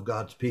all of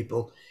God's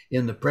people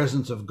in the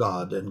presence of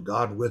God, and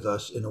God with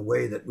us in a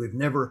way that we've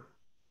never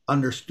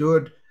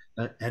understood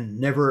and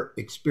never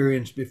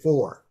experienced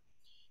before.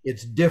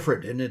 It's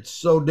different, and it's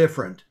so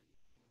different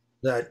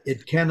that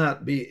it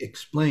cannot be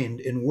explained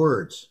in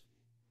words.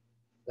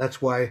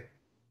 That's why,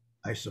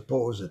 I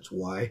suppose it's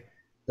why,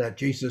 that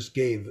Jesus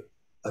gave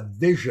a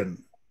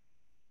vision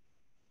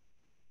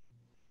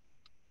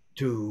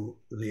to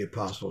the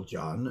Apostle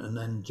John, and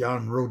then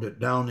John wrote it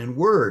down in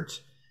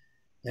words.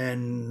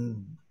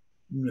 And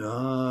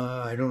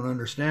I don't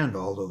understand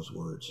all those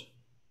words.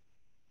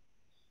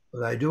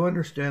 But I do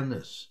understand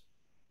this.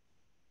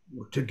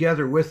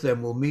 Together with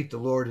them, we'll meet the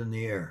Lord in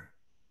the air.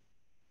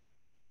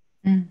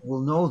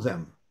 We'll know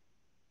them.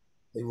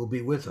 They will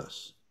be with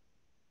us.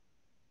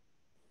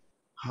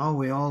 How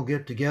we all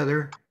get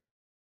together,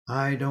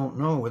 I don't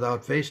know,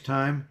 without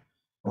FaceTime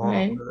or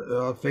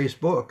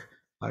Facebook.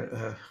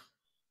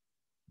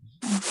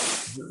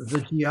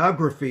 The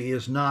geography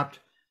is not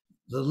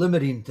the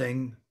limiting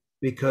thing,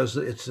 because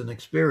it's an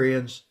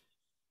experience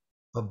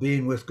of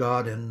being with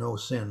God and no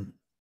sin,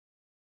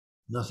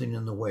 nothing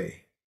in the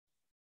way.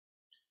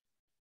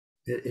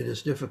 It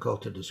is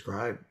difficult to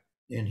describe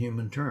in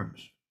human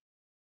terms.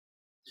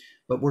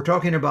 But we're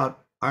talking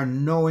about our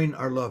knowing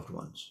our loved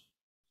ones.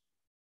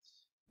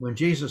 When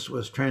Jesus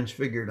was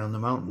transfigured on the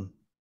mountain,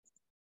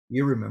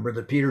 you remember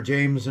that Peter,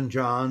 James, and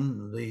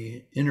John,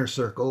 the inner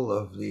circle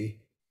of the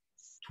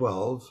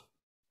 12,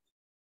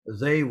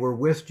 they were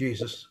with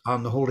Jesus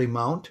on the Holy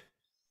Mount,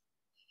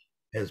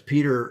 as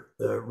Peter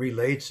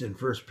relates in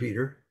 1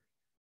 Peter,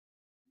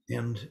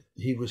 and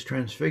he was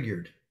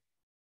transfigured.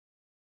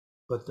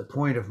 But the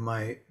point of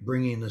my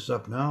bringing this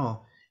up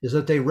now is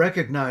that they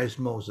recognized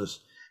Moses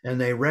and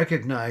they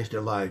recognized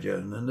Elijah.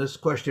 And then this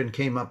question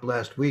came up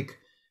last week.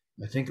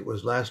 I think it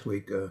was last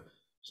week.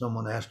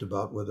 Someone asked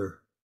about whether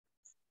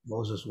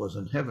Moses was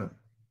in heaven,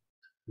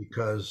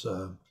 because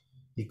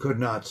he could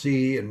not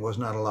see and was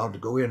not allowed to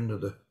go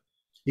into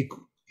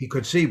he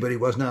could see, but he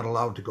was not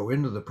allowed to go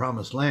into the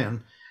promised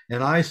land.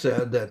 And I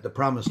said that the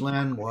promised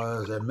land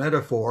was a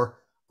metaphor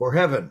for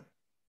heaven.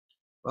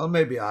 Well,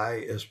 maybe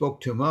I spoke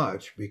too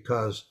much,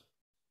 because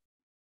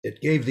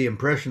it gave the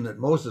impression that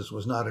Moses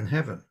was not in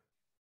heaven.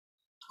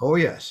 Oh,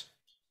 yes,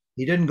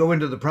 he didn't go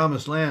into the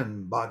promised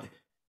land, but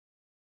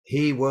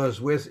he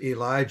was with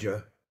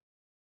Elijah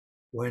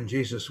when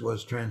Jesus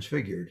was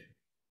transfigured.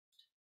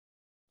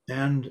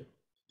 And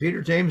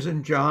Peter, James,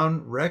 and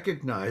John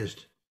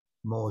recognized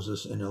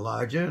Moses and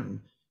Elijah,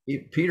 and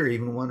Peter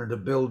even wanted to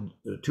build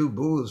 2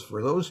 booths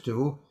for those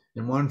two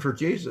and one for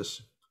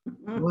Jesus.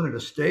 He wanted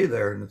to stay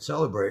there and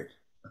celebrate.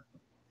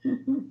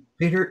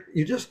 Peter,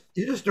 you just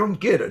don't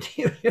get it.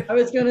 I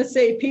was going to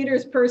say,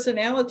 Peter's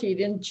personality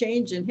didn't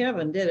change in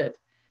heaven, did it?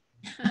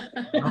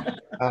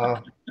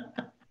 Uh,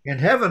 in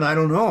heaven, I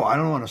don't know. I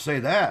don't want to say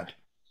that.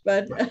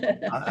 But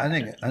I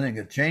think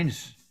it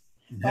changed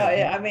in oh, heaven.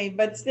 yeah, I mean,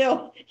 but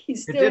still, he It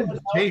still was didn't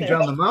out change there.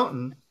 on the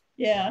mountain.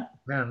 Yeah,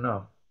 Man,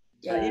 no.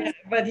 but yeah,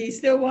 but he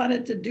still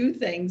wanted to do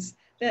things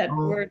that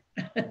Oh,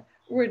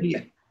 were he,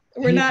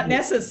 were he not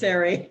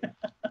necessary.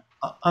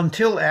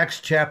 until Acts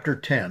chapter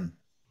 10,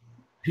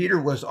 Peter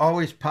was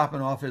always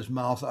popping off his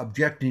mouth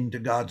objecting to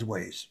God's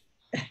ways.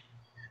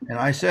 And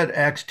I said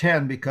Acts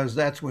 10 because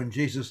that's when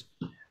Jesus,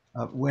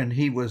 when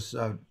he was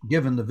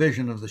given the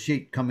vision of the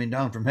sheet coming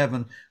down from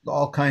heaven,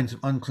 all kinds of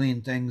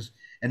unclean things,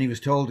 and he was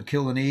told to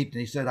kill and eat, and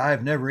he said, "I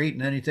have never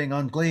eaten anything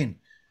unclean."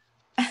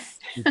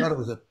 He thought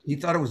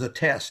it was a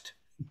test,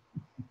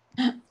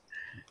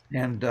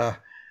 and the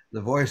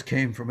voice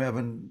came from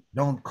heaven: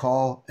 "Don't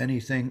call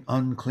anything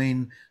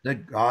unclean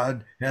that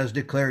God has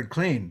declared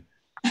clean."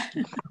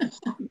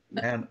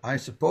 And I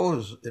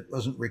suppose it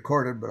wasn't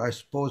recorded, but I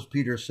suppose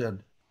Peter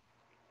said,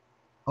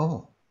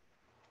 "Oh."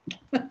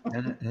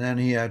 And then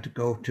he had to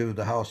go to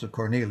the house of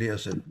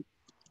Cornelius, and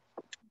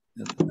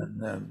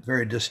a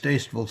very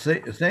distasteful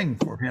thing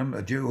for him,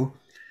 a Jew,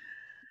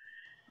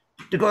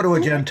 to go to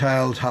a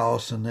Gentile's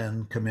house and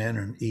then come in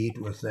and eat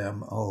with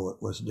them. Oh,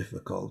 it was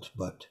difficult,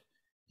 but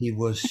he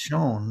was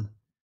shown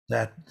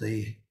that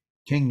the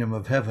kingdom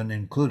of heaven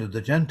included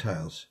the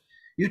Gentiles.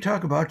 You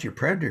talk about your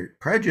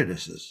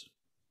prejudices.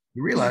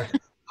 You realize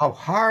how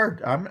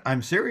hard,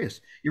 I'm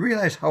serious. You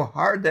realize how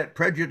hard that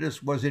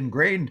prejudice was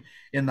ingrained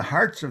in the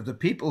hearts of the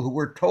people who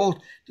were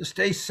told to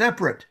stay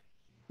separate.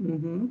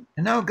 Mm-hmm.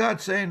 And now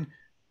God's saying,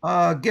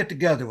 get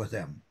together with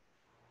them.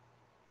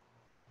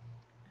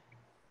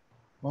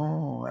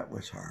 Oh, that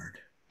was hard.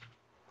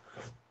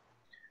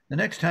 The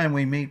next time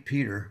we meet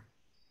Peter,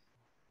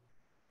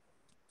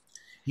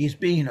 he's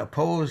being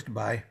opposed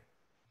by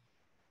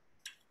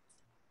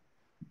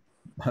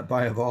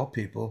of all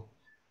people,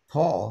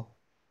 Paul,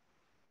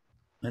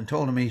 and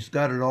told him he's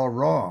got it all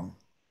wrong.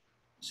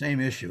 Same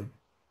issue.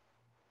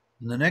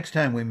 And the next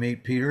time we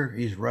meet Peter,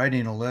 he's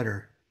writing a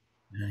letter,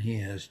 and he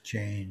has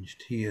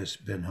changed. He has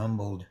been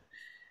humbled,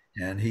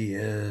 and he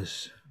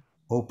is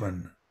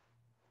open.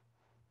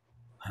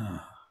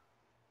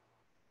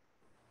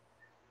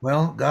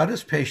 Well, God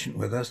is patient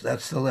with us.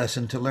 That's the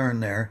lesson to learn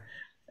there.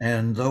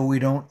 And though we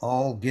don't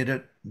all get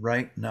it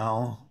right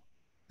now,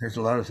 there's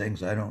a lot of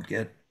things I don't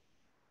get.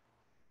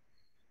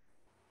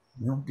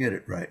 You don't get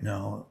it right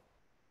now.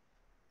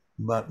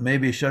 But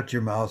maybe shut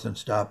your mouth and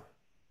stop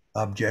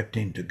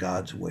objecting to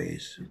God's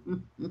ways.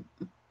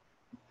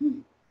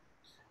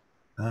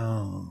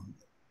 Oh.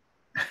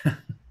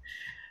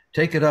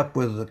 Take it up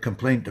with the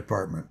complaint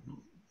department.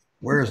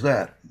 Where's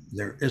that?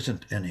 There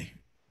isn't any.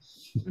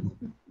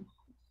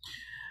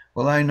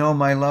 Well, I know,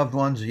 my loved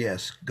ones,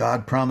 yes,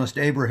 God promised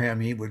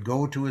Abraham he would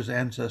go to his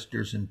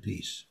ancestors in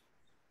peace.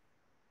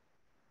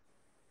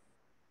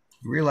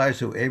 You realize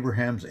who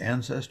Abraham's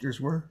ancestors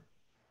were?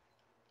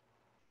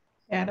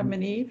 Adam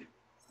and Eve.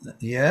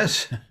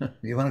 Yes,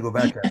 you want to go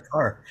back that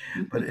far,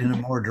 but in a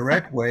more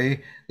direct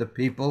way, the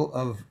people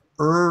of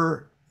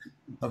Ur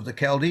of the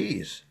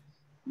Chaldees.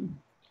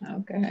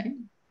 Okay.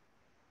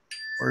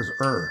 Where's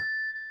Ur?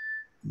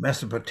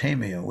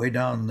 Mesopotamia, way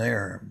down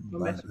there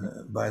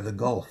by the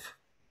Gulf.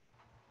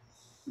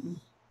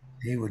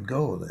 He would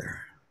go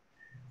there.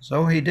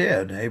 So he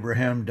did.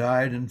 Abraham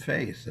died in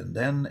faith, and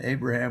then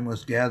Abraham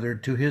was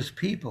gathered to his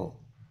people.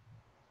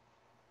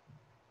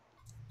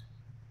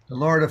 The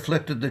Lord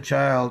afflicted the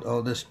child.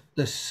 Oh, this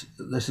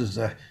is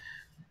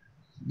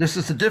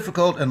a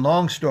difficult and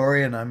long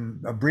story, and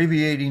I'm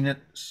abbreviating it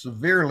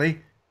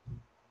severely.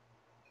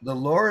 The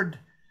Lord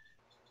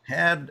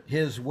had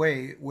his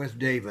way with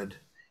David,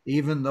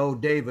 even though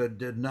David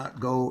did not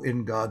go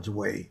in God's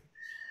way.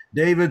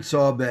 David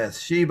saw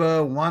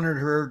Bathsheba, wanted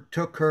her,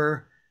 took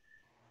her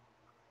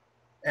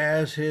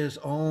as his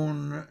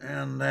own,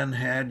 and then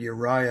had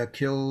Uriah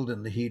killed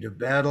in the heat of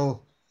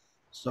battle.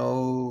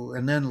 So,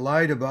 and then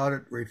lied about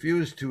it,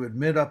 refused to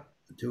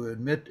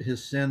admit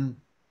his sin.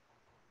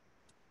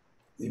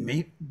 We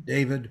meet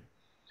David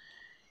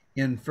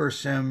in 1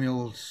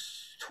 Samuel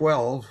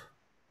 12,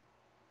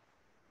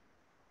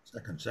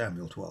 2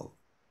 Samuel 12.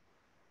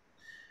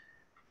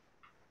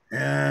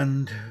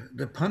 And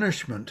the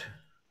punishment,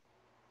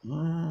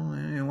 well,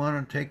 you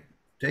want to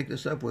take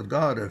this up with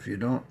God if you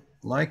don't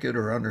like it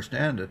or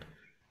understand it.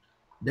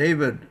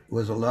 David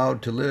was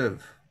allowed to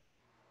live,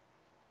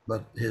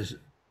 but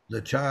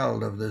the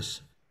child of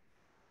this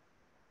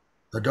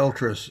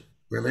adulterous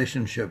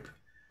relationship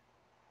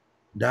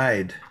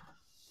died.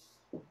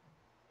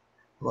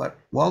 But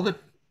while the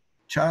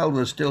child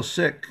was still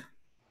sick,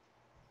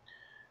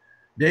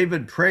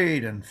 David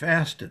prayed and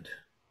fasted.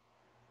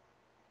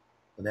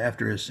 But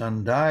after his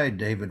son died,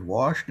 David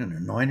washed and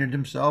anointed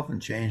himself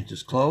and changed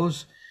his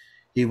clothes.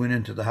 He went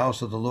into the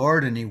house of the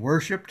Lord and he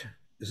worshiped.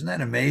 Isn't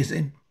that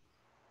amazing?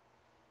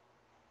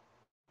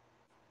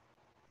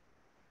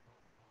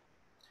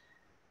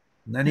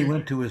 And then he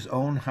went to his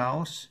own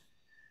house.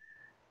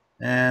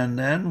 And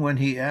then when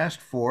he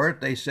asked for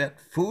it, they set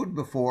food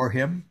before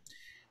him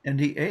and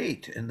he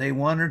ate. And they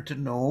wanted to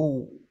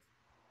know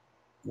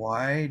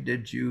why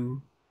did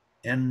you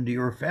end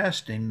your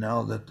fasting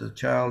now that the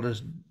child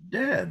is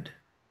dead?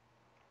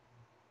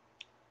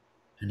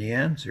 And he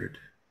answered,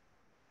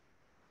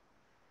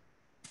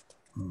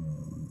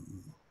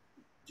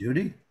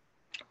 Judy?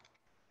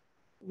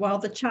 While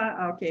the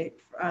child, okay,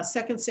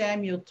 2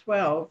 Samuel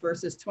 12,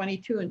 verses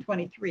 22 and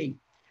 23.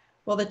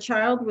 While the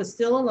child was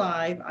still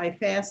alive, I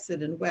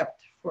fasted and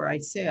wept, for I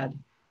said,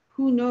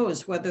 who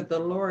knows whether the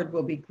Lord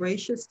will be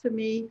gracious to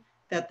me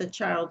that the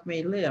child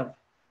may live?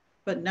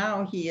 But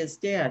now he is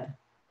dead.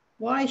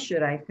 Why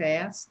should I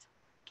fast?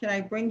 Can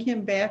I bring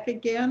him back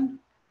again?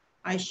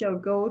 I shall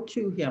go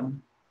to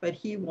him, but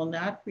he will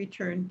not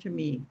return to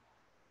me.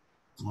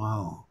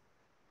 Wow.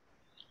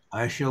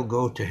 I shall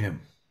go to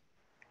him.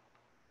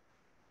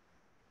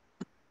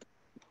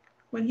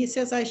 When he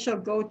says I shall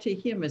go to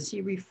him, is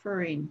he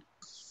referring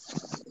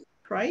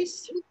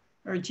Christ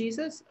or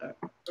Jesus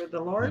or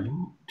the Lord?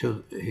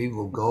 He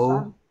will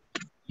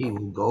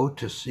go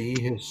to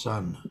see his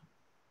son.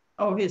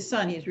 Oh, his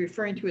son. He's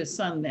referring to his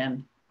son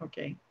then.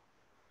 Okay.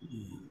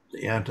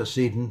 The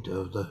antecedent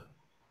of the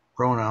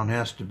pronoun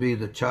has to be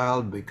the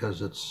child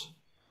because it's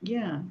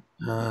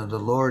the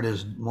Lord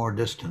is more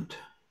distant.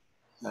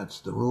 That's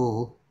the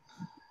rule.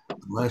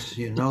 Unless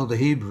you know the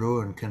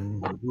Hebrew and can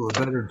do a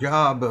better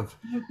job of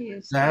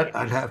that,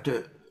 I'd have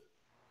to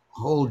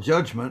hold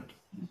judgment.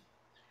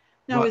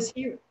 Now, but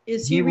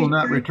he will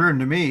not return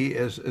to me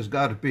has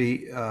got to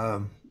be,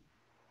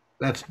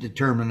 that's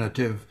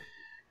determinative.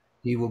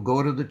 He will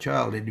go to the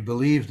child. Did he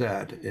believe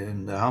that?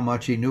 And how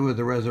much he knew of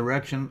the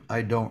resurrection,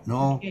 I don't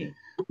know. Okay.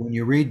 When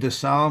you read the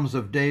Psalms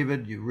of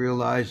David, you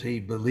realize he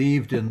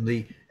believed in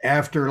the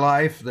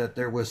afterlife, that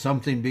there was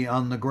something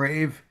beyond the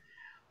grave.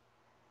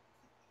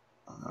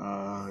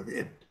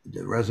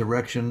 The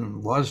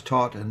resurrection was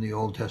taught in the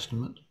Old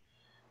Testament.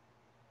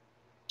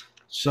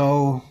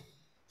 So,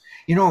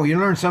 you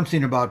learn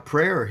something about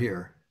prayer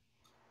here.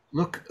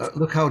 Look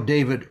how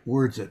David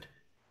words it.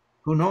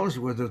 Who knows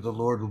whether the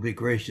Lord will be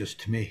gracious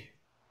to me?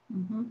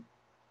 Mm-hmm.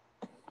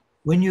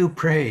 When you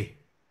pray,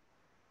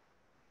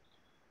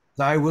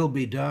 thy will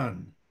be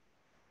done.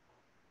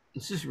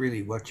 This is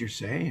really what you're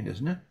saying,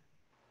 isn't it?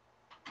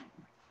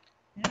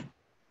 Yeah.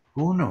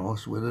 Who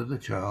knows whether the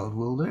child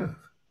will live?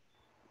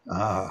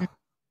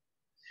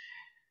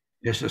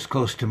 This is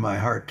close to my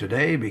heart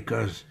today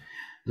because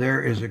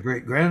there is a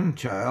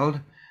great-grandchild,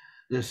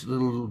 this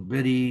little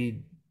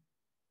bitty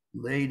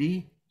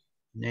lady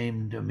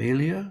named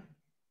Amelia.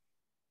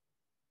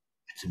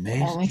 It's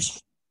amazing. Only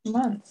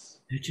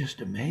months. It's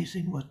just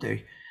amazing what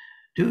they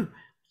do.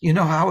 You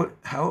know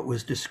how it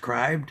was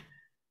described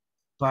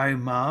by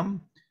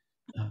Mom?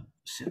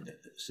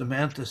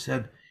 Samantha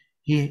said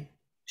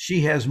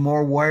she has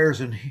more wires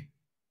in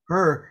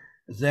her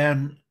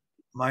than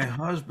my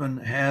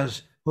husband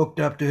has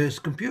hooked up to his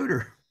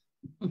computer.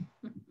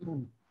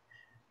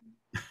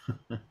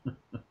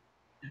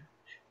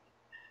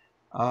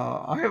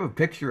 I have a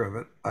picture of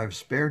it. I've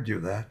spared you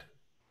that.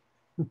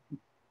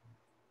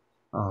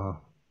 The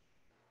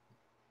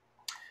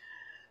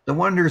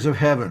wonders of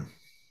heaven.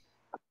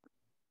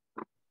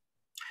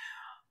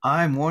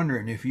 I'm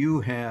wondering if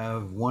you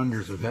have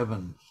wonders of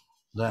heaven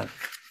that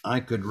I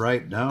could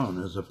write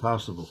down as a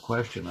possible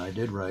question. I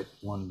did write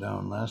one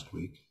down last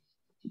week.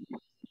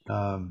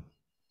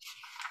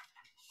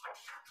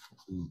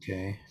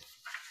 Okay.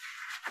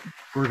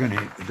 We're going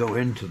to go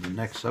into the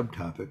next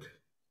subtopic.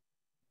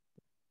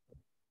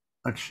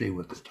 Let's see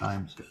what the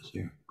time says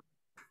here.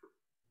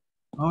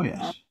 Oh,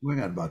 yes. We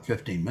got about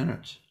 15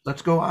 minutes.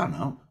 Let's go on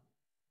now.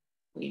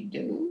 We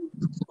do.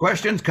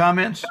 Questions,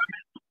 comments,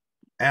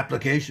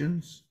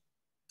 applications?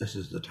 This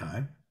is the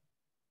time.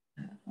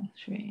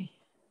 3.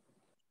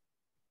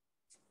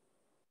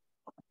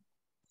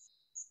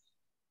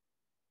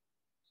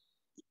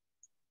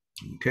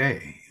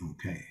 Okay.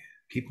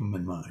 Keep them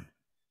in mind.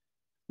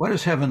 What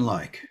is heaven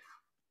like?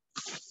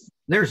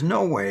 There's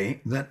no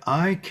way that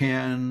I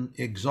can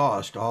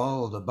exhaust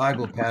all of the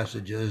Bible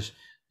passages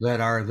that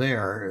are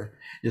there,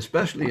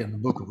 especially in the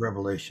book of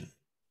Revelation.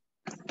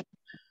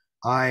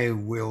 I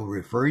will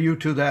refer you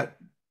to that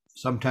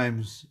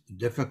sometimes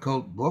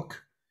difficult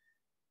book.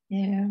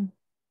 Yeah,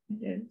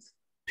 it is.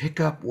 Pick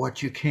up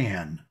what you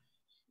can.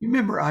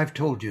 Remember, I've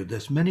told you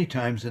this many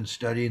times in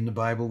studying the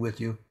Bible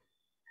with you.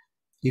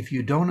 If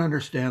you don't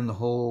understand the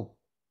whole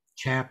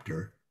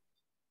chapter,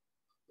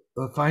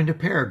 find a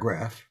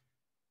paragraph.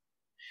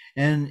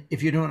 And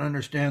if you don't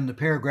understand the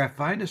paragraph,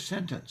 find a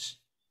sentence.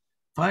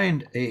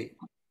 Find a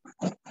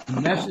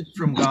message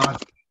from God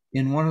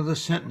in one of the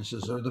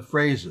sentences or the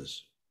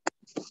phrases.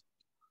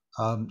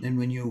 And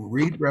when you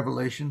read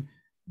Revelation,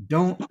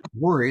 don't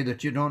worry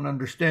that you don't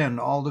understand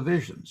all the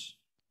visions.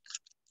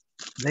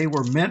 They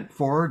were meant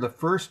for the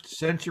first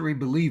century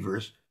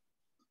believers,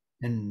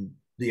 and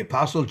the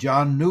Apostle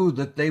John knew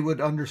that they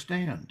would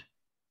understand.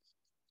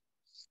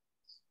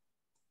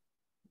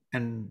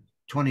 And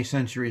 20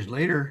 centuries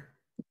later,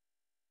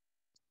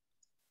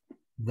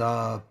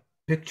 the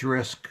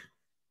picturesque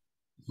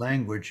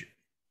language,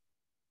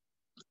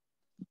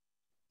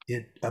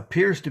 it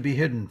appears to be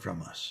hidden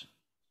from us.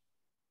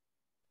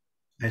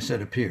 I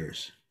said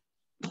appears.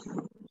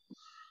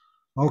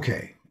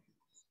 Okay.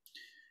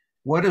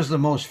 What is the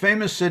most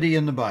famous city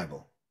in the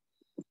Bible?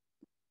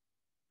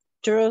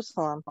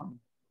 Jerusalem.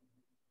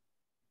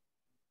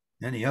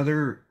 Any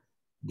other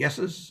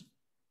guesses?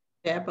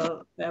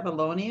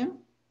 Babylonian?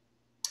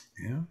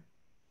 Yeah.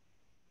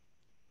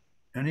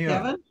 Any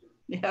other?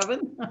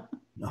 Heaven?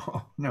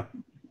 No, no.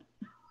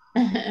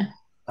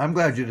 I'm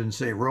glad you didn't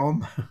say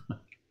Rome.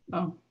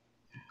 Oh,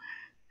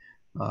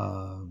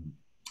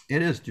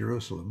 It is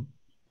Jerusalem.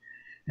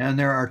 And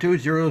there are two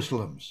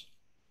Jerusalems.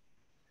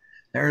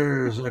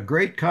 There's a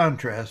great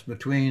contrast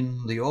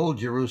between the old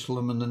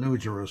Jerusalem and the new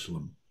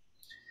Jerusalem.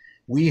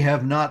 We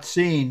have not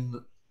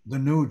seen the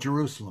new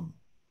Jerusalem.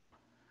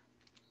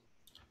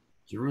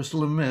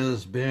 Jerusalem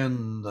has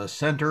been the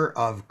center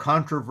of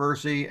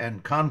controversy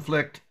and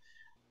conflict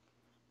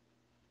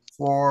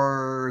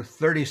for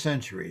 30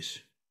 centuries.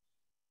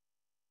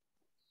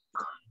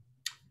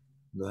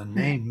 The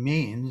name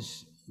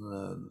means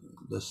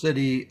the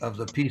city of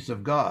the peace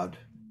of God.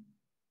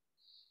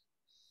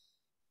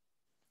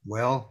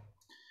 Well,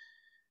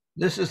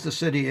 this is the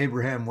city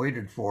Abraham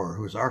waited for,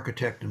 whose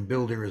architect and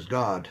builder is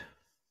God.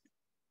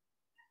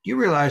 Do you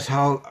realize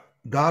how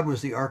God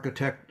was the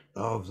architect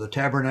of the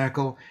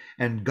tabernacle,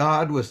 and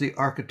God was the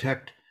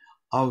architect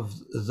of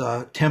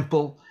the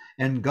temple,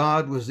 and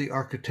God was the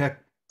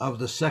architect of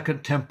the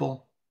second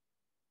temple,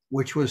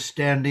 which was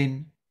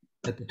standing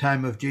at the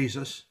time of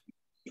Jesus?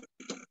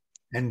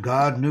 And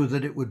God knew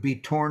that it would be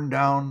torn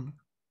down,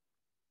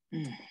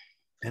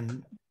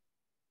 and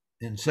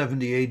in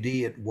 70 AD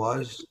it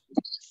was.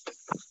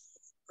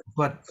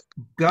 But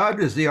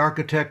God is the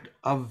architect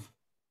of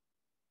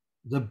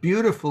the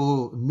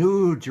beautiful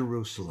new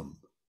Jerusalem.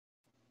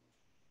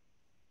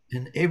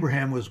 And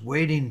Abraham was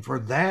waiting for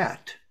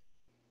that.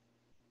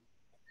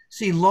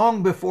 See,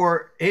 long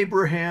before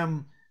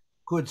Abraham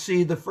could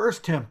see the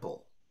first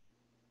temple,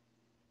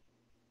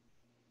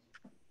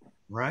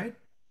 right?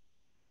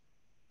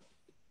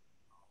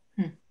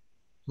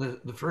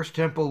 The first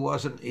temple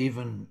wasn't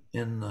even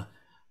in the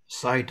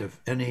sight of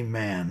any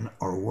man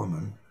or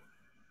woman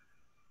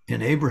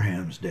in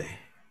Abraham's day.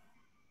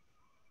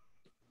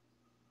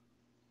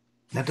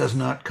 That does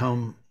not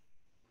come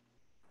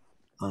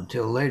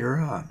until later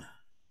on,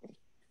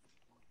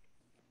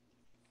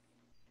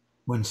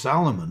 when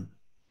Solomon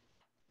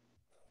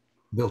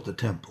built the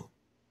temple.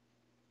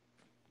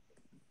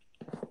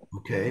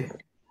 Okay,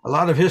 a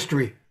lot of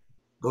history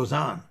goes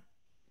on.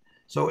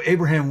 So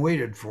Abraham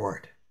waited for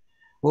it.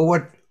 Well,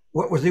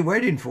 what was he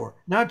waiting for?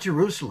 Not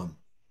Jerusalem,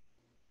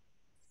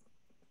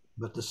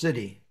 but the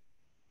city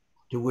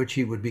to which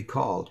he would be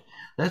called.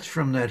 That's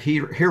from that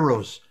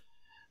Heroes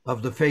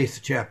of the Faith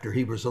chapter,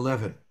 Hebrews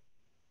 11.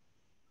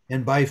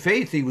 And by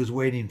faith, he was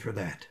waiting for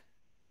that.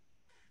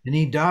 And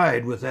he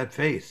died with that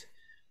faith.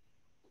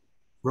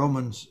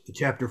 Romans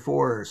chapter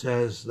 4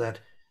 says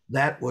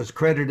that was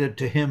credited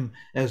to him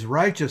as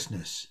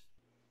righteousness.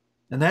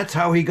 And that's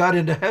how he got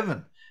into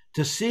heaven,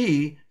 to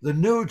see the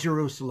new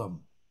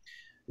Jerusalem.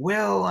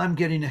 Well, I'm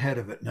getting ahead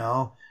of it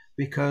now,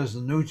 because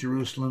the new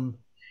Jerusalem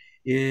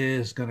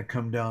is going to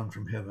come down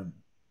from heaven.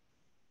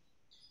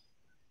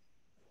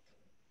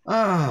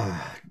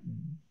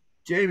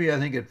 Jamie, I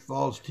think it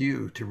falls to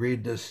you to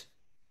read this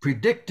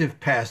predictive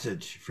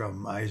passage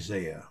from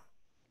Isaiah.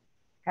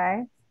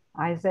 Okay,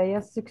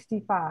 Isaiah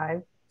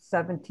 65,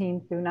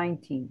 17 through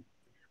 19.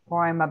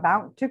 For I am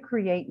about to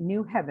create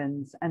new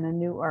heavens and a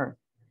new earth.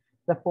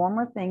 The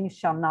former things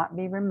shall not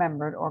be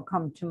remembered or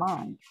come to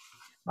mind.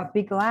 But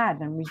be glad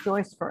and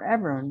rejoice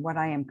forever in what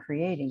I am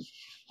creating.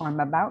 For I'm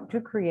about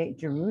to create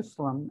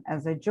Jerusalem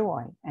as a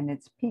joy and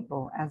its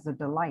people as a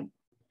delight.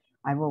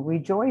 I will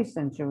rejoice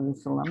in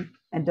Jerusalem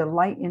and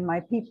delight in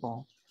my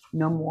people.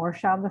 No more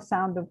shall the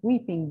sound of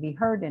weeping be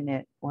heard in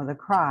it, or the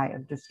cry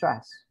of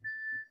distress.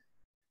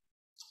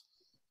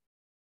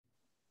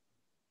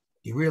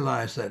 You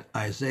realize that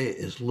Isaiah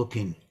is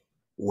looking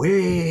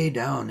way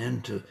down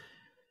into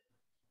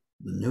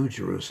the new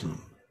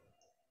Jerusalem,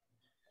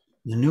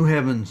 the new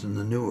heavens and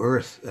the new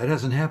earth. That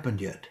hasn't happened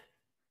yet.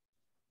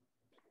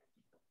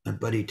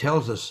 But he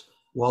tells us,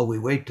 while we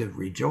wait to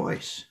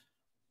rejoice,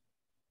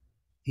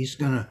 he's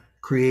going to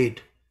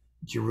create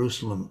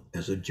Jerusalem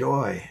as a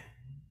joy.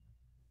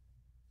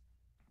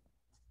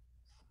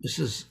 This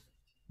is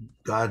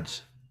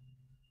God's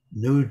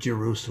new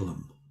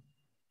Jerusalem.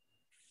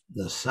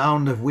 The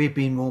sound of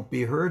weeping won't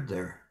be heard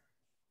there,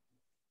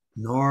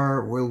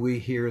 nor will we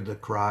hear the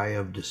cry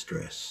of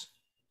distress.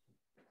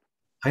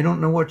 I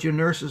don't know what you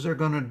nurses are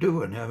going to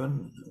do in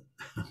heaven.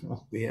 There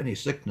won't be any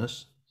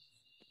sickness.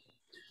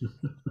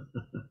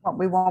 But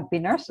we won't be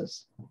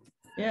nurses.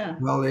 yeah.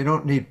 Well, they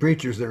don't need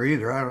preachers there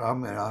either.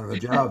 I'm out of a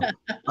job.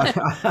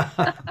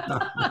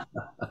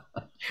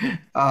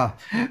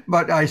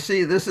 But I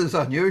see this is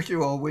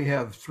unusual. We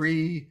have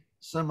 3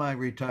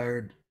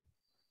 semi-retired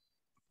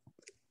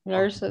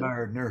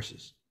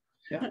nurses.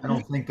 Yeah. I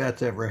don't think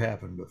that's ever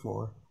happened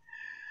before.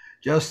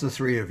 Just the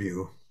 3 of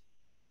you.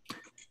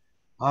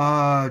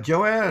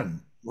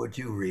 Joanne, would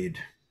you read?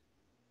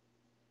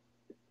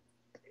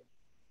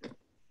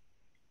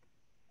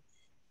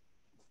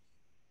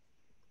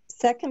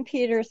 2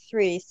 Peter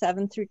 3,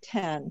 7 through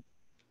 10.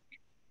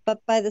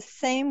 But by the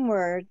same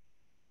word,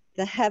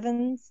 the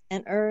heavens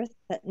and earth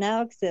that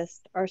now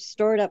exist are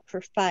stored up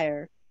for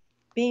fire,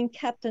 being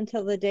kept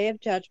until the day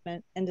of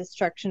judgment and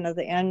destruction of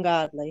the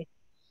ungodly.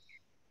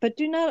 But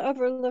do not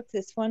overlook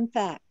this one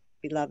fact,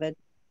 beloved,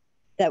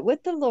 that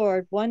with the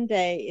Lord 1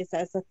 day is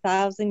as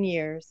 1,000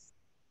 years,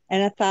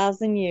 and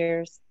 1,000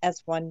 years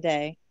as 1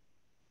 day.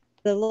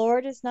 The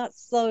Lord is not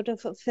slow to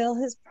fulfill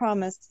his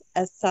promise,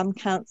 as some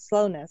count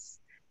slowness,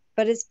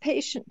 but is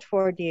patient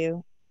toward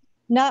you,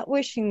 not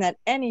wishing that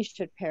any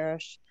should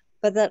perish,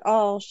 but that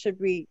all should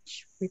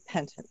reach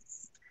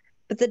repentance.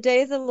 But the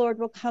day of the Lord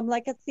will come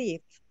like a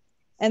thief,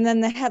 and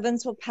then the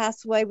heavens will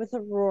pass away with a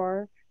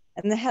roar,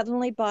 and the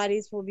heavenly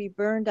bodies will be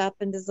burned up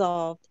and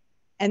dissolved,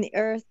 and the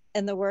earth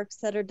and the works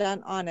that are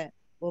done on it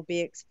will be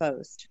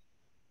exposed.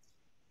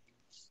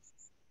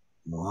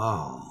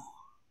 Wow.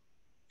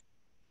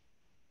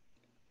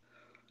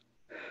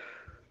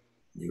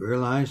 You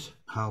realize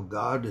how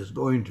God is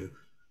going to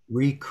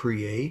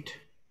recreate?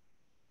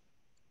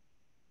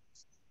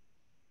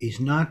 He's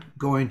not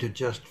going to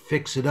just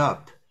fix it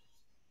up.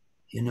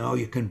 You know,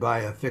 you can buy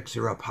a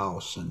fixer-up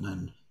house and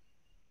then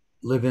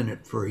live in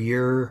it for a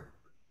year.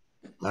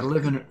 Gotta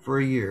live in it for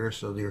a year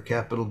so your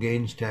capital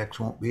gains tax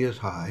won't be as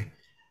high.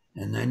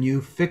 And then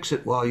you fix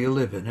it while you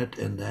live in it,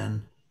 and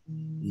then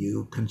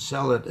you can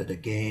sell it at a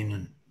gain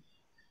and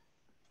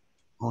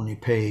only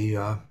pay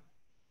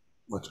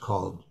what's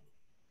called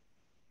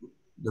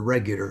the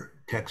regular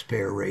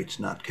taxpayer rates,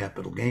 not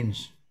capital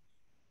gains.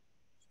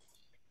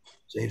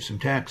 Save some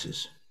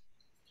taxes.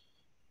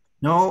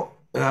 No,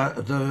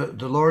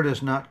 the Lord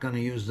is not going to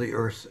use the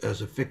earth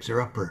as a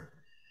fixer-upper.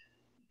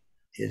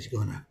 He's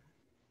going to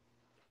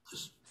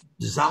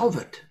dissolve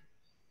it.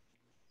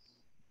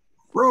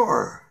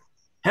 Roar.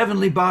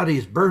 Heavenly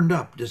bodies burned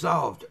up,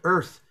 dissolved.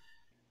 Earth,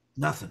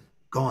 nothing,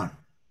 gone.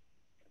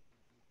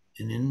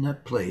 And in the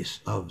place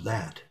of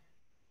that,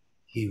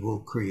 he will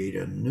create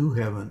a new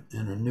heaven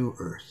and a new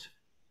earth.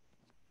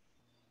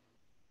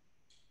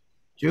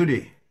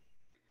 Judy.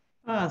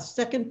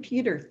 2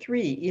 Peter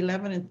 3,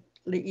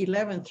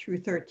 11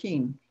 through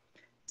 13.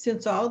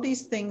 Since all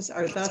these things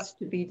are thus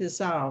to be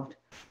dissolved,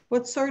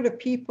 what sort of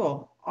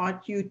people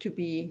ought you to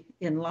be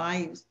in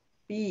lives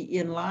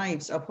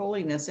of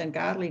holiness and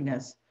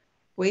godliness,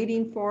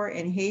 waiting for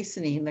and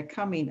hastening the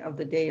coming of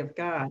the day of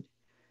God,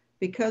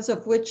 because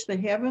of which the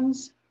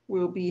heavens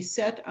will be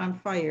set on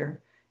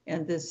fire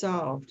and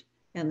dissolved,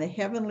 and the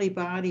heavenly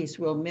bodies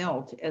will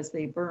melt as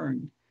they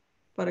burn.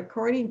 But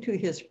according to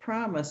his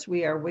promise,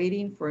 we are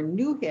waiting for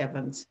new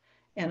heavens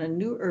and a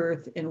new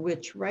earth in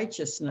which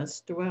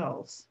righteousness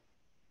dwells.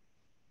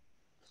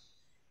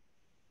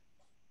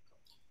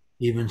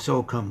 Even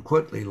so, come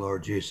quickly,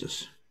 Lord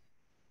Jesus.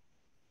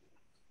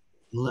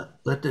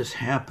 Let this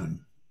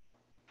happen.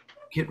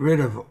 Get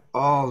rid of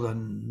all the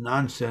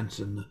nonsense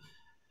and the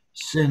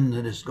sin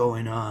that is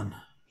going on,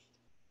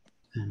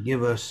 and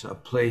give us a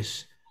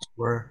place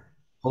where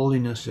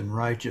holiness and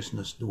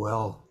righteousness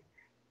dwell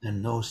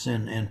and no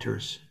sin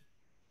enters.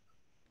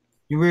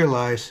 You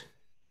realize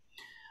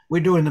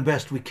we're doing the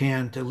best we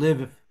can to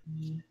live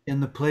in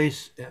the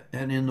place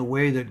and in the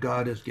way that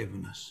God has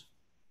given us.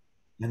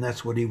 And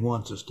that's what he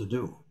wants us to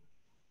do.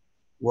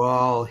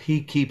 While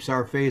he keeps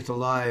our faith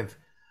alive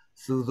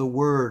through the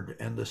word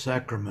and the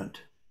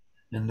sacrament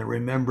and the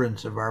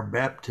remembrance of our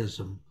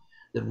baptism,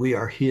 that we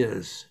are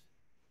his.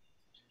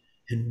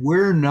 And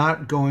we're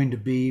not going to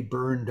be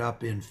burned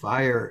up in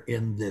fire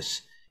in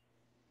this.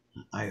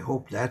 I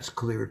hope that's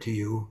clear to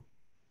you.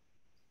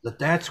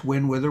 That's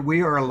when, whether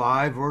we are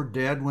alive or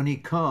dead when he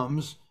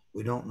comes,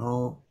 we don't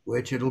know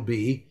which it'll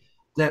be,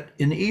 that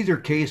in either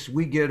case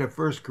we get a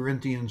 1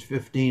 Corinthians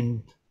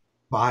 15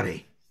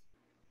 body.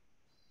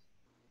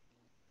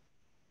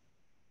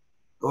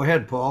 Go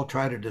ahead, Paul,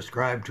 try to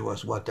describe to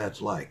us what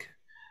that's like.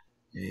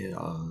 He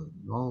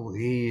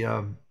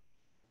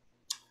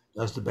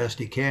does the best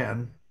he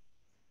can,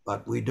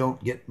 but we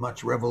don't get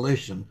much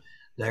revelation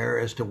there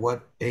as to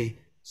what a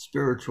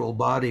spiritual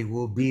body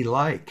will be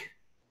like.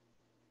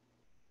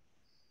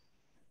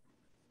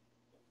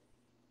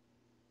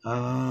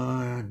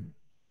 I'm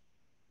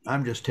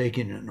just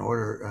taking it in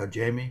order.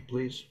 Jamie,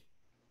 please.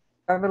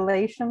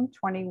 Revelation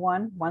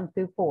 21, 1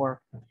 through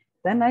 4.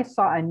 Then I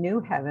saw a new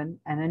heaven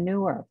and a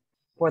new earth,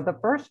 for the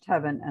first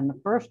heaven and the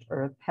first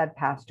earth had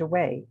passed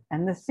away,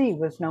 and the sea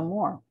was no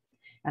more.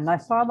 And I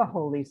saw the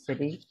holy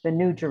city, the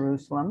new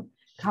Jerusalem,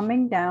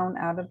 coming down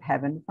out of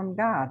heaven from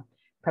God,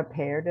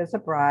 prepared as a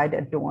bride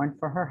adorned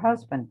for her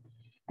husband.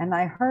 And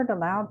I heard a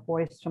loud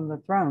voice from the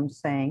throne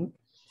saying,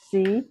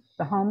 "See,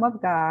 the home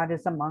of God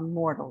is among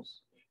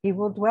mortals. He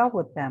will dwell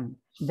with them.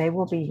 They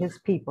will be his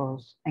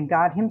peoples, and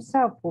God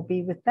himself will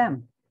be with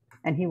them.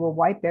 And he will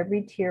wipe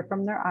every tear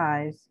from their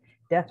eyes.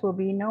 Death will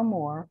be no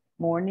more.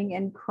 Mourning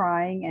and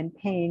crying and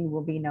pain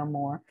will be no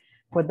more,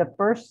 for the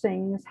first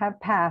things have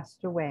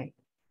passed away."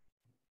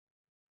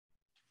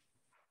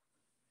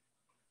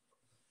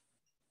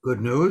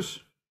 Good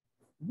news.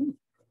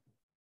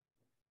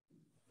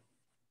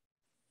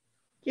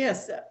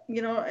 Yes,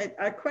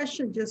 a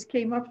question just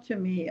came up to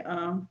me.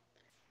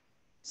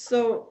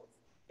 So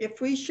if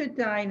we should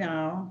die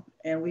now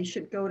and we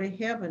should go to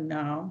heaven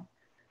now,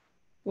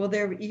 will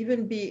there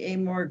even be a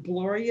more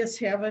glorious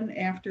heaven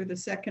after the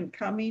second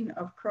coming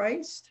of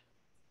Christ?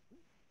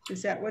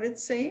 Is that what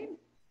it's saying?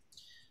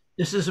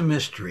 This is a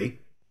mystery.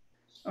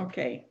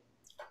 Okay,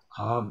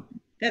 Um,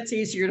 that's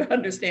easier to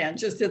understand.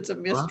 Just it's a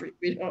well, mystery.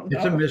 We don't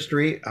it's a know.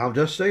 mystery. I'll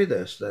just say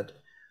this, that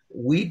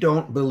we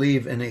don't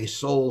believe in a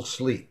soul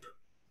sleep,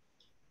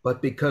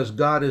 but because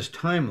God is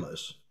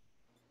timeless,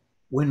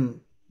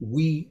 when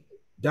we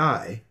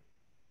die,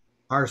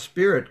 our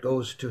spirit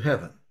goes to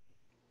heaven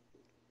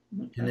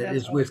and it That's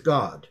is all. with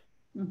God.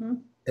 Mm-hmm.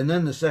 And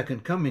then the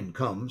second coming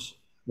comes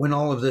when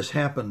all of this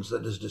happens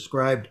that is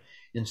described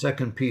in 2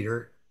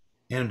 Peter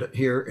and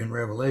here in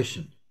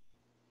Revelation.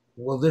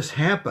 Well, this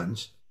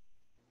happens.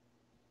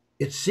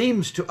 It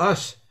seems to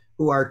us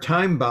who are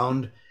time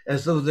bound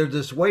as though there's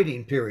this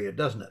waiting period,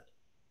 doesn't it?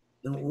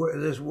 And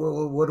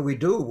what do we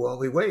do? Well,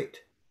 we wait.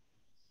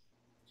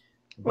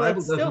 The Well, Bible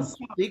it's still, doesn't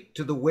speak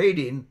to the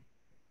waiting,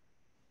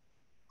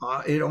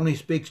 it only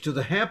speaks to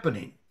the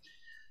happening.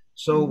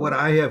 So, what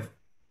I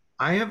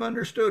have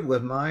understood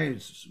with my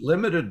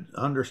limited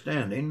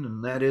understanding,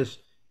 and that is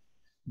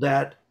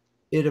that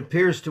it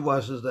appears to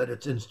us as that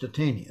it's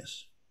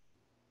instantaneous,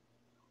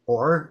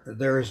 or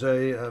there's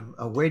a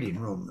waiting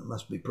room that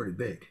must be pretty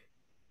big.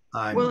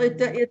 well,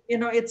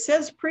 it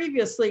says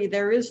previously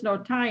there is no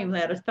time,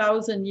 that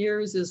 1,000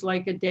 years is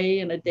like a day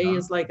and a day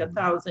is like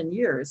 1,000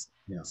 years.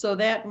 Yeah. So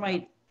that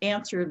might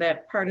answer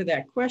that part of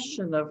that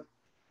question of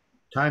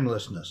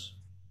Timelessness.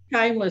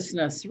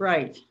 timelessness,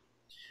 right?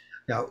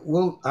 Now,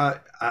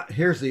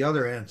 here's the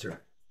other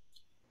answer.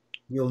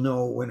 You'll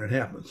know when it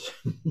happens.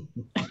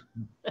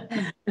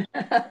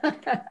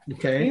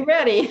 Okay. Be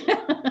ready.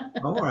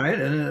 All right.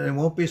 And it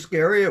won't be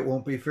scary. It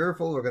won't be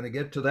fearful. We're going to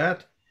get to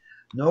that.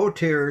 No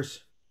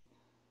tears.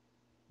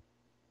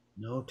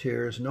 No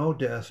tears. No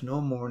death.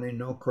 No mourning.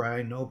 No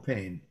crying. No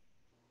pain.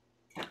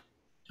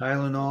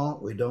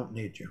 Tylenol, we don't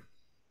need you.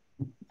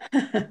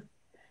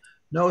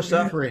 No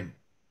suffering.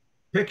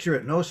 Picture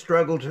it. No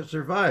struggle to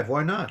survive.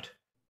 Why not?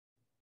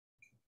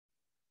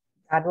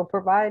 God will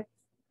provide.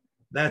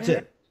 That's Yeah.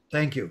 it.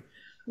 Thank you.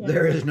 Yeah.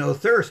 There is no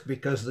thirst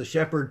because the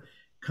shepherd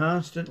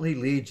constantly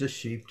leads the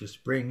sheep to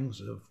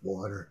springs of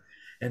water.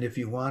 And if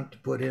you want to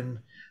put in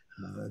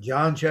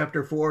John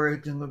chapter 4,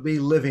 it can be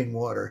living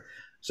water.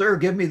 Sir,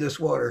 give me this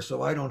water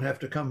so I don't have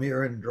to come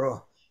here and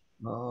draw.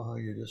 Oh,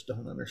 you just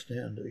don't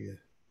understand, do you?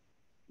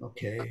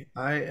 Okay,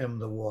 I am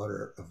the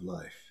water of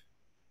life.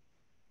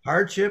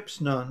 Hardships,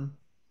 none.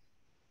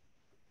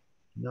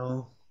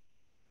 No.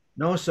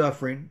 No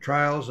suffering,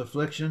 trials,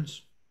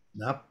 afflictions,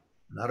 nope,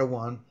 not a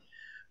one.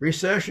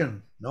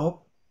 Recession,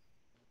 nope.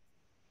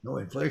 No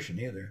inflation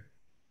either.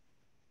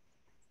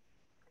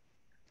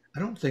 I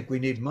don't think we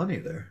need money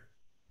there.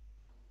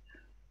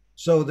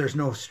 So there's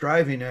no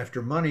striving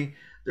after money.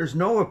 There's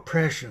no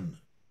oppression.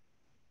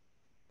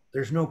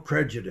 There's no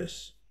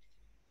prejudice.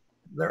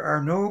 There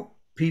are no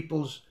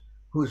peoples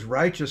whose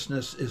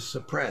righteousness is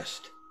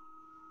suppressed.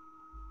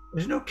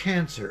 There's no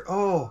cancer.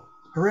 Oh,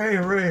 hooray,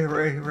 hooray,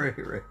 hooray, hooray,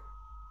 hooray.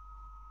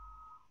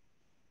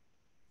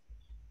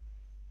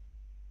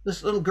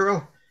 This little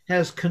girl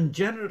has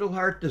congenital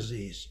heart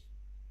disease.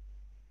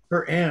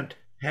 Her aunt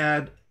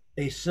had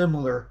a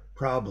similar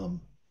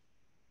problem.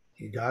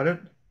 You got it?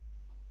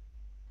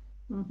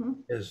 Mm-hmm.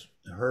 Is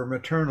her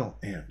maternal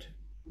aunt.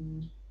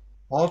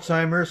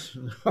 Alzheimer's.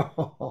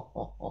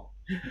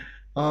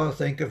 Oh,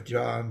 think of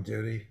John,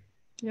 Judy.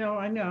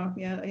 I know.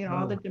 Yeah,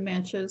 all the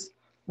dementias.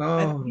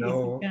 Oh,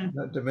 no, Yeah.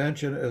 that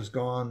dementia is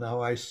gone.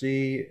 Now I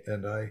see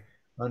and I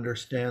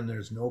understand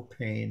there's no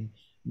pain,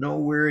 no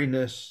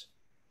weariness.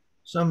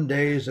 Some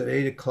days at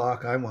 8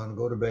 o'clock, I want to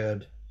go to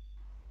bed.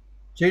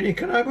 Jeannie,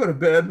 can I go to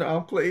bed now,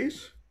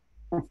 please?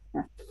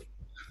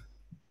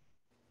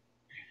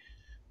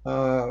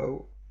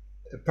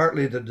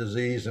 Partly the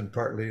disease and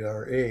partly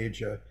our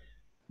age. I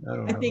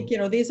don't know. I think,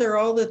 these are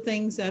all the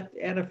things that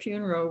at a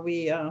funeral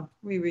we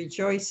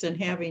rejoice in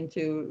having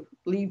to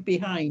leave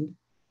behind.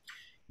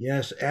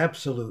 Yes,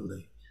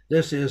 absolutely.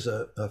 This is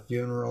a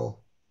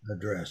funeral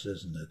address,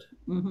 isn't it?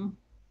 Mm-hmm.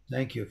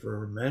 Thank you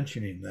for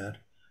mentioning that.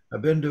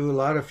 I've been to a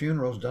lot of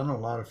funerals, done a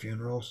lot of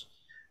funerals,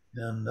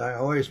 and I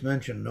always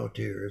mention no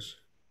tears.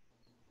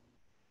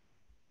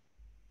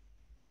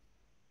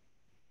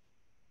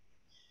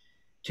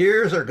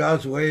 Tears are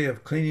God's way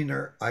of cleaning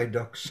our eye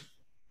ducts.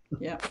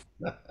 Yeah.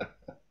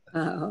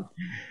 Oh.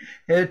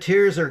 And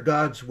tears are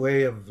God's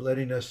way of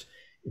letting us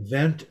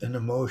vent an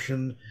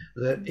emotion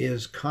that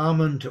is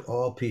common to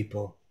all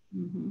people,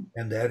 Mm-hmm.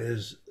 and that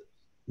is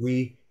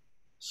we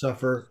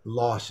suffer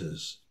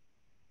losses.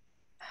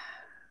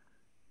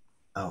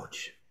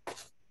 Ouch.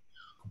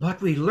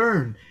 But we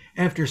learn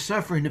after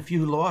suffering a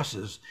few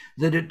losses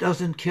that it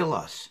doesn't kill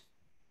us.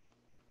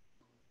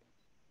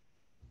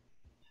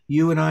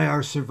 You and I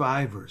are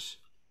survivors.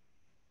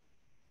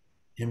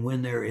 And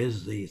when there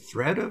is the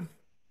threat of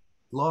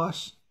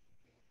loss,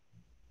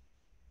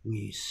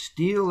 we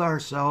steel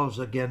ourselves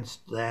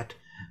against that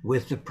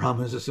with the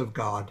promises of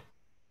God.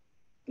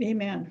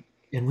 Amen.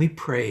 And we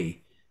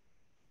pray,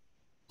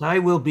 thy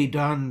will be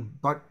done,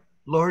 but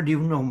Lord, you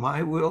know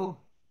my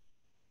will,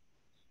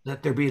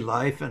 that there be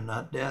life and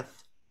not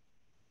death.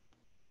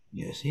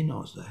 Yes, he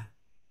knows that.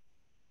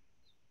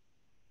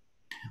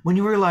 When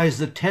you realize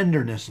the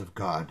tenderness of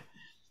God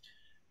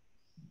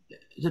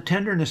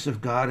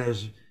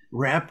is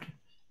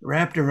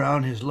wrapped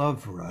around his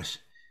love for us,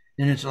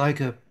 and it's like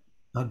a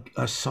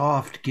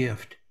soft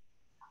gift.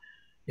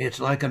 It's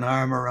like an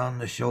arm around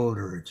the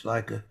shoulder. It's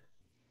like a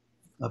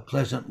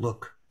pleasant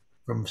look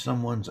from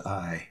someone's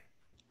eye.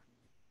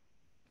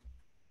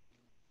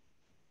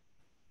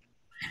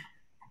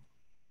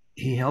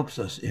 He helps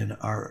us in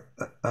our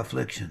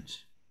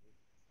afflictions.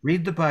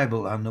 Read the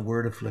Bible on the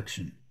word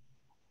affliction.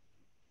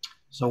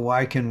 So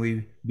why can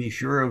we be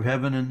sure of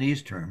heaven in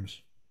these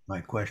terms?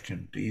 My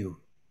question to you.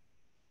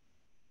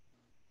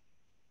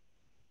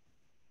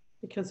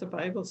 Because the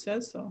Bible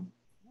says so.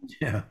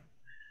 Yeah,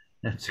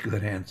 that's a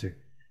good answer.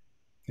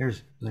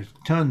 There's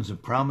tons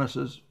of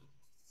promises.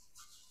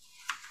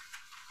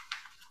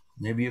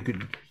 Maybe you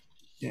could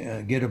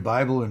get a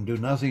Bible and do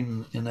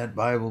nothing in that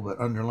Bible but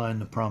underline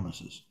the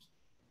promises.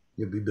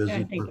 You'll be busy. Yeah,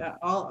 I think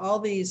all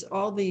these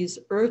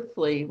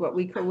earthly, what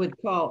we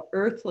would call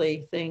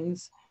earthly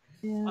things,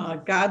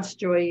 God's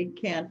joy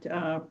can't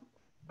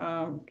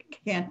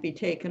be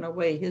taken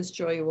away. His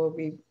joy will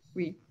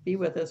be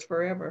with us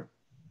forever.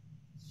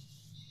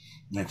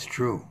 That's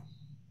true.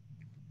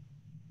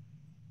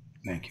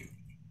 Thank you.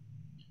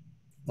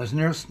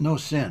 There's no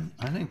sin.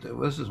 I think that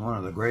this is one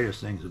of the greatest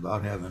things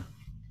about heaven.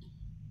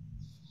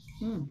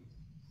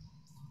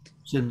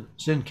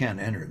 Sin can't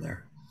enter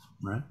there,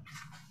 right?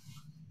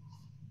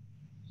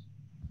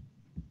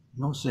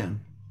 No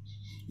sin.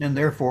 And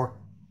therefore,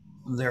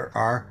 there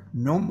are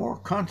no more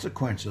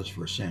consequences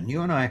for sin.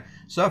 You and I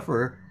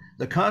suffer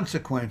the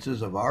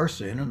consequences of our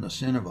sin and the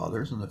sin of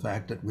others, and the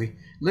fact that we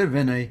live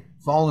in a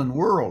fallen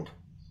world.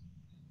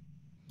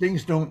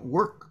 Things don't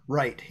work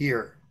right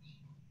here.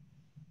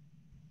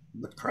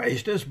 But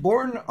Christ has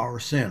borne our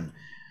sin.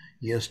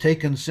 He has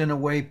taken sin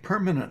away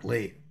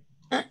permanently.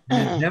 In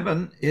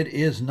heaven, it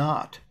is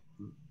not.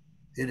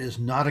 It is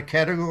not a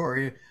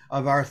category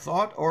of our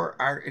thought or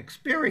our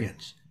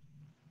experience.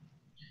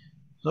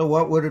 So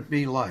what would it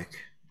be like?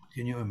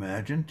 Can you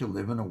imagine to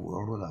live in a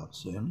world without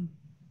sin?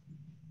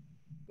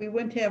 We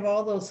wouldn't have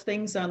all those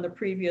things on the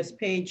previous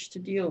page to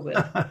deal with.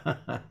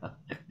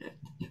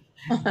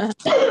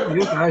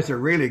 You guys are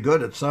really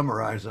good at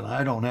summarizing.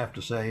 I don't have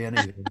to say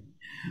anything.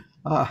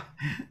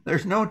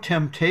 There's no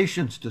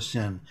temptations to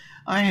sin.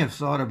 I have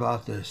thought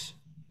about this.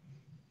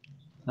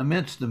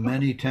 Amidst the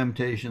many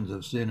temptations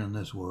of sin in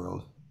this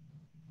world,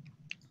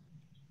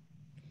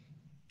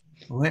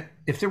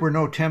 if there were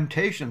no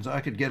temptations,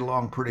 I could get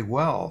along pretty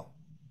well.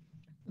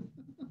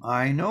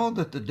 I know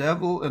that the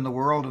devil and the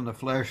world and the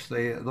flesh,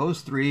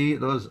 those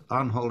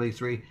unholy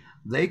three,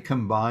 they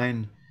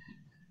combine.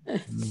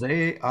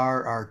 They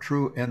are our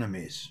true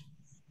enemies.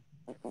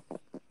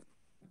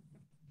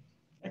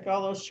 Like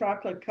all those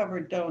chocolate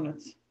covered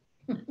donuts.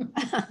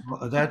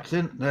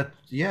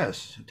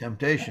 Yes,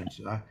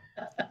 temptations.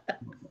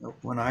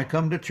 When I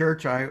come to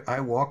church, I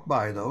walk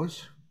by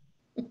those.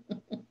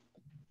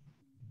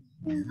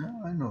 Yeah,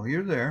 I know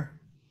you're there.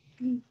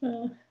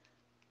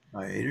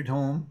 I ate at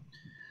home.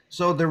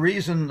 So the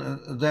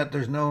reason that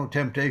there's no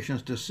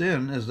temptations to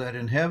sin is that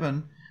in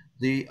heaven,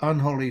 the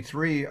unholy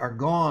three are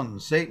gone.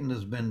 Satan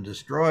has been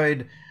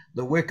destroyed.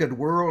 The wicked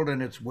world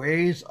and its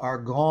ways are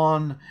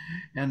gone,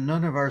 and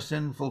none of our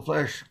sinful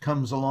flesh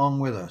comes along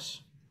with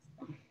us.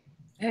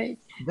 Hey.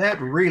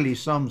 That really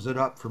sums it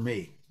up for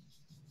me.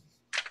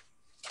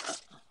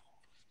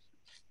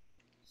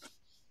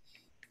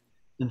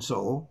 And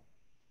so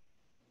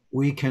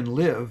we can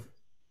live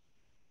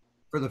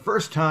for the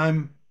first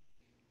time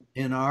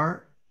in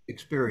our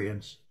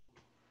experience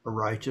a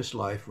righteous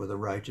life with a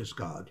righteous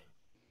God.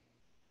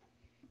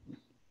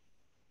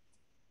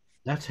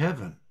 That's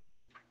heaven.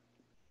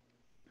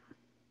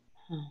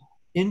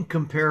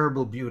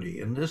 Incomparable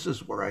beauty. And this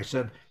is where I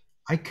said,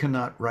 I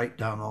cannot write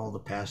down all the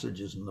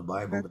passages in the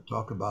Bible that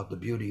talk about the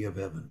beauty of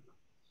heaven.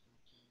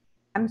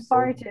 I'm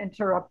sorry to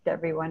interrupt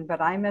everyone,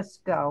 but I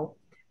must go.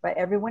 But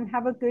everyone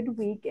have a good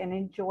week and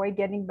enjoy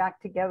getting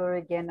back together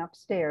again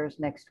upstairs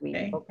next week,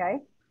 okay?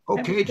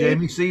 Okay,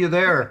 Jamie, see you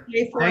there.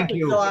 Thank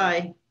you.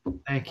 July.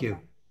 Thank you.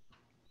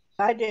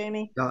 Bye,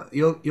 Jamie.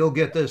 You'll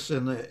get this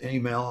in the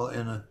email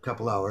in a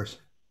couple hours.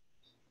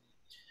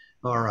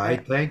 All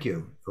right, thank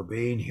you for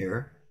being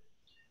here.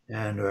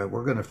 And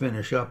we're going to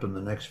finish up in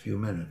the next few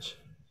minutes.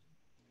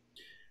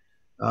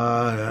 Dee,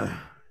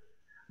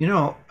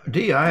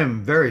 I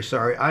am very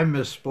sorry. I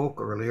misspoke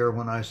earlier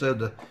when I said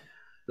that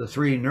the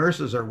three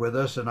nurses are with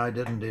us and I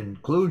didn't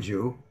include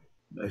you.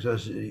 I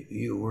says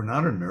you were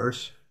not a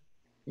nurse.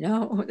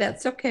 No,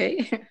 that's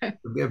okay.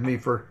 Forgive me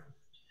for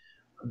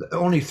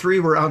only three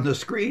were on the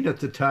screen at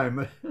the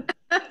time.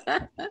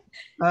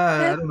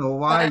 I don't know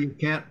why you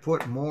can't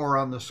put more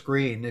on the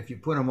screen. If you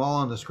put them all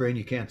on the screen,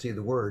 you can't see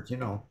the words,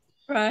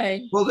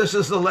 Right. Well, this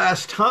is the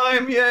last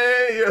time.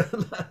 Yay!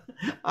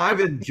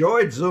 I've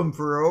enjoyed Zoom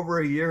for over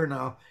a year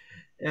now,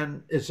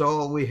 and it's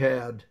all we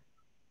had.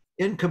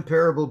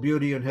 Incomparable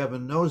beauty in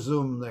heaven. No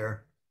Zoom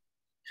there.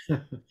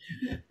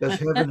 Because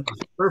heaven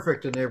is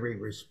perfect in every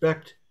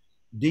respect.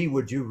 Dee,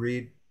 would you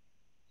read?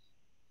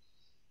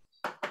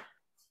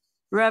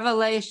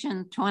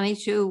 Revelation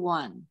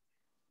 22:1.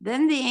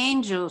 Then the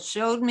angel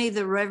showed me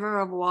the river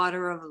of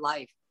water of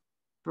life,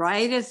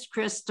 bright as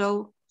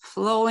crystal,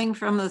 flowing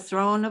from the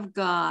throne of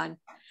God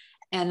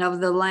and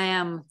of the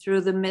Lamb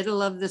through the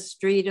middle of the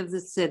street of the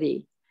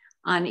city.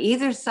 On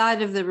either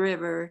side of the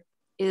river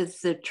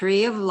is the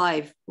tree of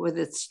life with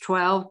its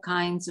 12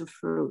 kinds of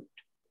fruit.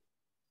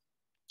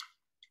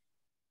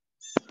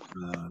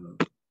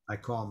 I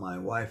call my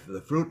wife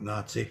the fruit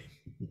Nazi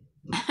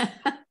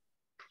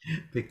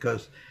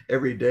because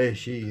every day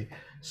she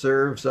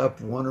serves up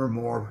one or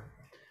more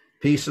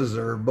pieces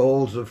or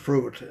bowls of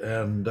fruit,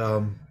 and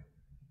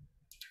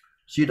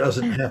she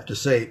doesn't have to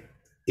say,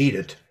 eat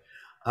it.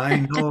 I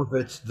know if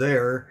it's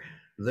there,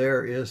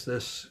 there is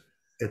this,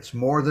 it's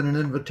more than an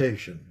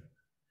invitation.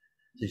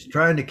 She's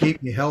trying to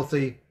keep me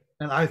healthy,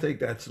 and I think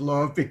that's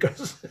love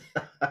because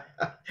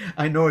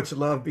I know it's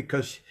love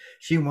because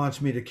she wants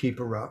me to keep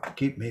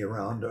me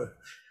around to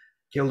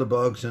kill the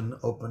bugs and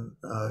open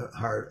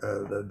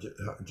the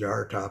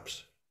jar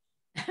tops.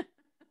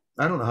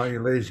 I don't know how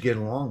you ladies get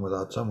along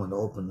without someone to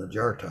open the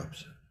jar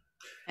tops.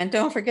 And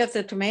don't forget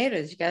the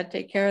tomatoes. You got to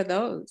take care of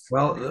those.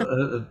 Well,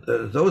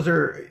 those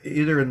are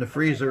either in the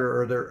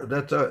freezer or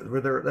that's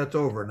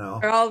over now.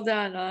 They're all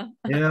done, huh?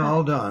 Yeah,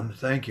 all done.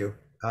 Thank you.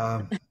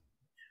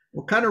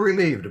 We're kind of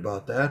relieved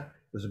about that.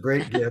 It was a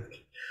great gift.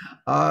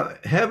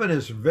 Heaven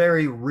is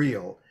very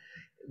real.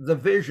 The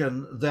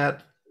vision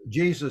that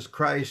Jesus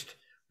Christ,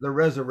 the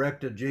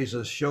resurrected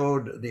Jesus,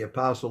 showed the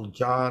Apostle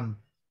John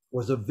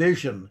was a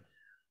vision,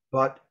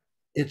 but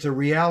it's a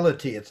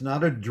reality. It's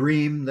not a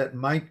dream that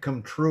might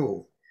come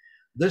true.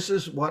 This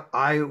is what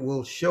I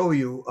will show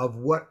you of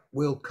what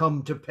will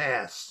come to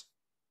pass.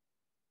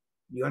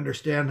 You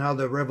understand how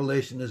the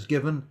revelation is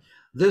given?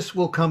 This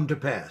will come to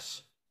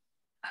pass.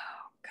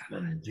 Oh,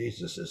 God. And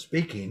Jesus is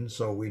speaking,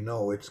 so we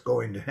know it's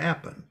going to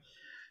happen.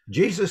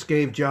 Jesus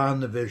gave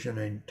John the vision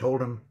and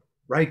told him,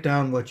 write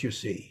down what you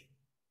see.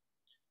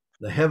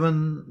 The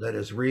heaven that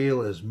is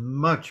real is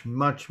much,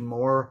 much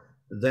more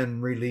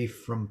than relief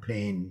from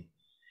pain.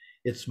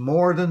 It's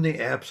more than the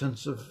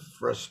absence of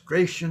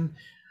frustration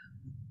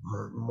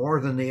or more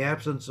than the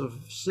absence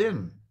of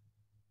sin.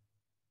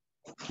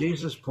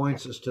 Jesus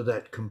points us to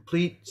that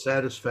complete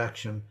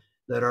satisfaction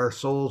that our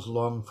souls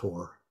long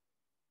for.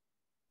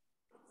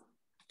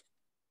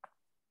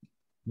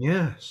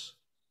 Yes.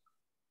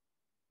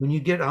 When you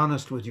get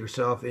honest with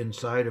yourself,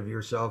 inside of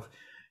yourself,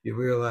 you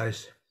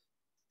realize,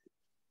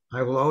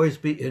 I will always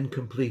be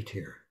incomplete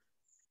here,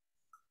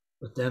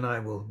 but then I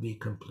will be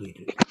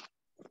completed.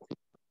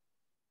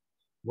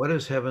 What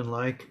is heaven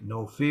like?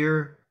 No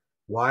fear.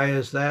 Why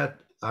is that?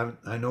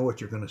 I know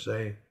what you're going to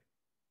say.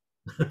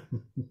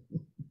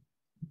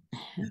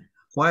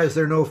 Why is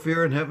there no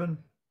fear in heaven?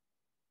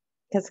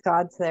 Because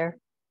God's there.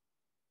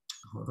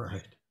 All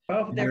right.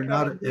 Well, And you're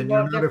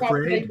not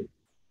afraid?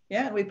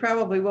 Yeah, we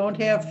probably won't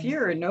have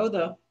fear and know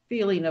the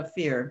feeling of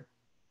fear.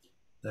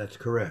 That's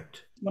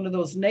correct. One of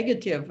those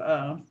negative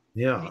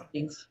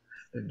things.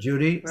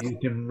 Judy, you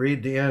can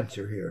read the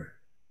answer here.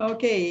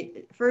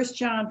 Okay, 1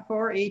 John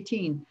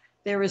 4:18.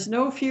 There is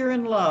no fear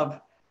in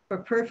love, for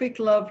perfect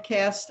love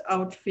casts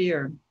out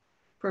fear.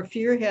 For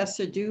fear has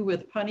to do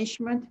with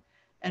punishment,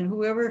 and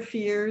whoever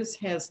fears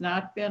has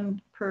not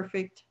been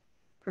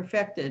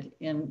perfected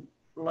in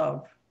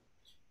love.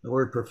 The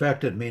word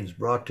perfected means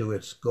brought to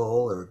its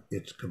goal or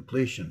its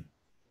completion,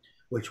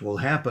 which will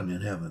happen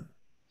in heaven.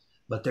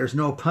 But there's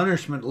no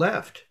punishment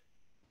left.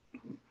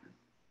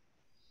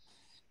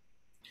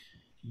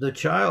 The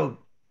child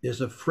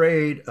is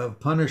afraid of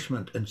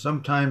punishment, and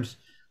sometimes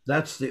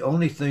that's the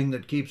only thing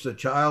that keeps a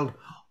child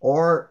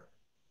or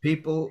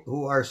people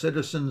who are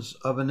citizens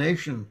of a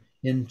nation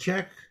in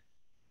check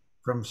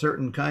from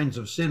certain kinds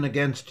of sin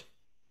against,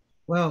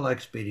 well,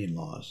 like speeding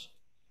laws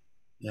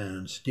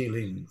and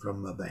stealing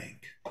from a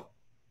bank.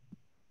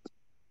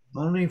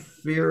 Only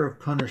fear of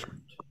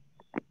punishment.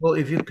 Well,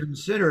 if you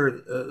consider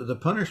the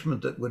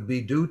punishment that would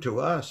be due to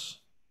us,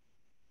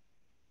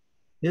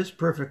 His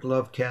perfect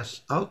love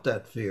casts out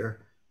that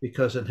fear,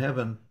 because in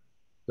heaven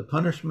the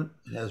punishment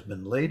has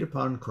been laid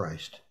upon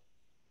Christ,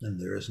 and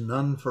there is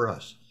none for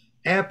us.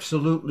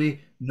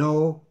 Absolutely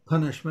no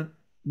punishment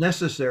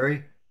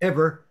necessary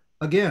ever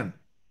again.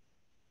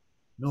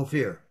 No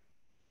fear.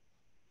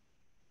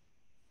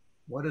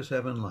 What is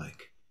heaven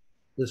like?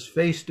 This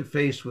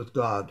face-to-face with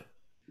God,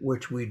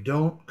 which we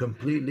don't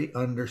completely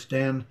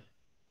understand.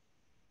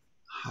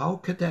 How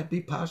could that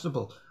be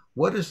possible?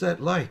 What is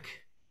that like?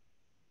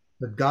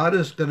 But God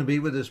is going to be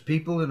with his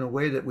people in a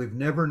way that we've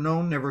never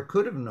known, never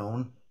could have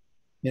known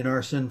in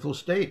our sinful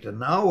state. And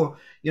now,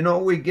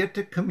 we get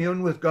to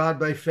commune with God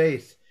by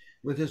faith,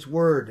 with his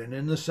word and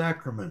in the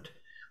sacrament.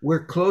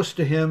 We're close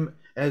to him,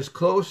 as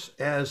close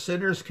as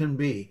sinners can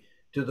be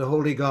to the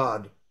holy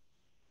God.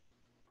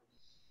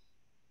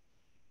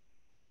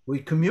 We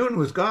commune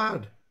with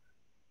God.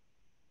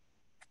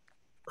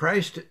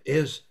 Christ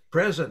is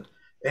present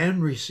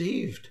and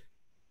received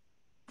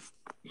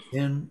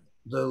in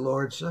the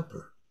Lord's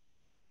Supper.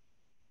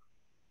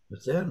 But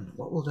then,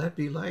 what will that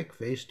be like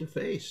face to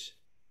face?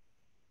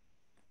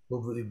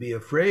 Will we be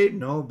afraid?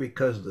 No,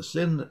 because the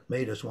sin that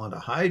made us want to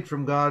hide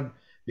from God,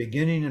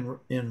 beginning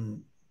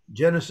in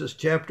Genesis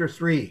chapter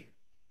 3,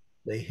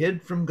 they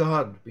hid from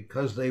God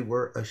because they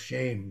were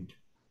ashamed.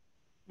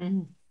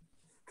 Mm-hmm.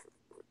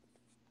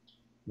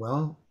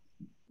 Well,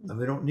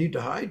 we don't need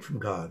to hide from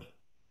God.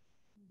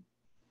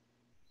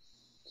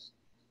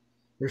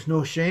 There's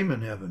no shame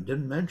in heaven.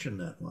 Didn't mention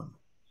that one.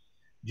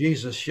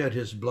 Jesus shed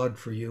his blood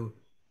for you,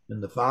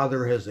 and the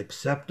Father has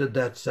accepted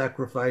that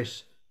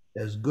sacrifice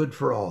as good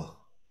for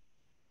all.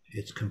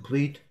 It's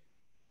complete,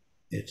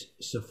 it's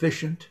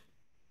sufficient,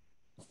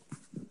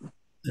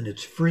 and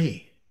it's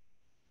free.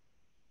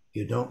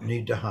 You don't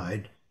need to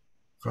hide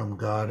from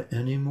God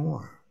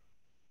anymore.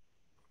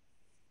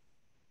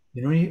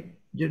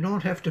 You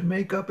don't have to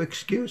make up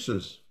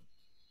excuses.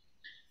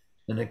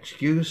 An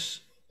excuse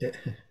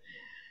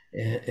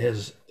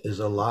is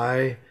a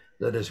lie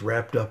that is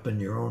wrapped up in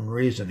your own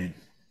reasoning.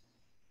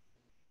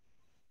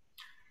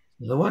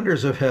 The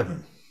wonders of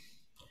heaven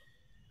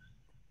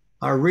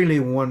are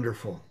really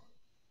wonderful.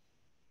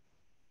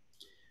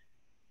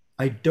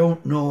 I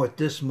don't know at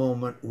this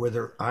moment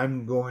whether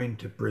I'm going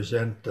to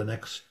present the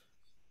next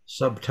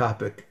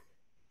subtopic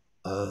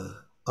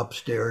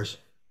upstairs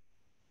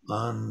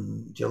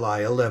on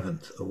July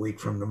 11th, a week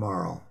from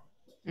tomorrow.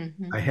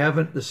 Mm-hmm. I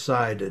haven't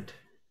decided.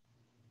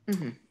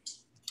 Mm-hmm.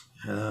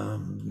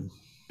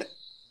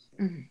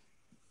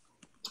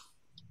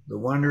 The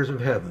wonders of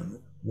heaven,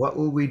 what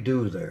will we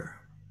do there?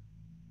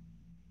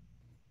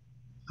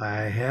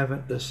 I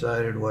haven't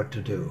decided what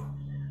to do.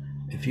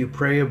 If you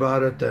pray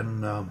about it,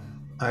 then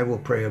I will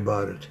pray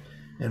about it,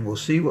 and we'll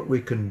see what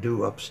we can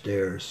do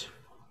upstairs.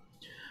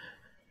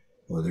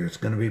 Whether it's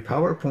going to be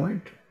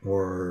PowerPoint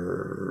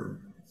or...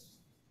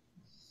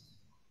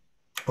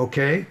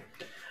 Okay.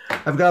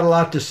 I've got a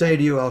lot to say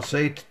to you. I'll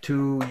say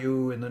to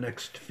you in the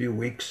next few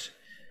weeks.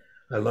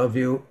 I love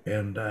you,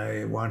 and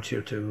I want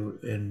you to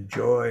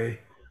enjoy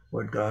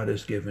what God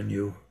has given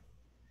you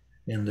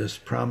in this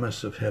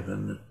promise of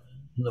heaven,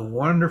 the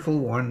wonderful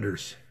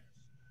wonders.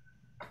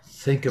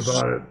 Think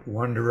about it,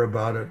 wonder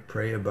about it,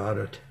 pray about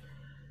it,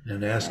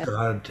 and ask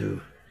God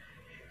to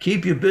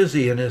keep you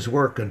busy in his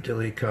work until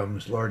he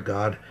comes. Lord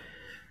God,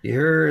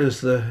 here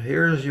is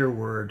your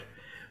word,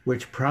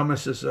 which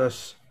promises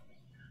us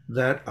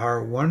that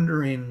our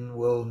wondering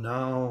will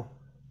now,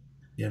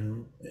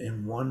 in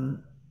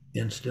one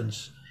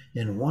instant,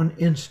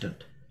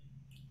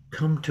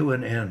 come to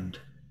an end.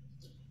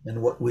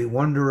 And what we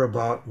wonder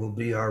about will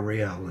be our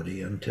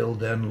reality. Until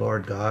then,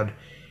 Lord God,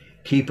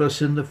 keep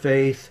us in the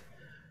faith,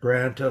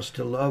 grant us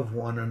to love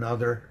one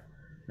another,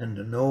 and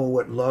to know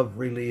what love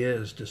really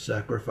is, to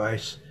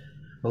sacrifice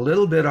a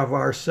little bit of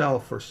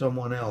ourself for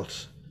someone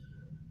else,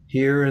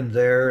 here and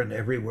there and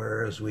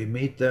everywhere, as we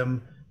meet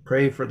them,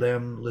 pray for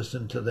them,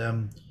 listen to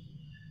them,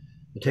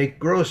 take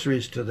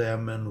groceries to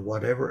them, and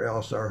whatever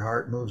else our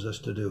heart moves us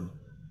to do.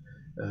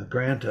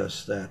 Grant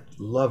us that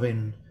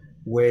loving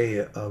way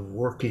of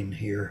working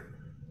here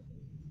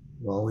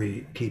while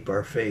we keep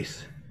our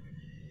faith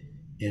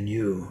in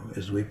you,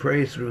 as we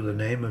pray through the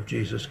name of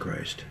Jesus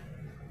Christ.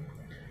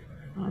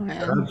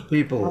 Amen. God's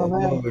people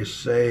Amen. always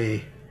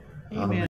say, Amen.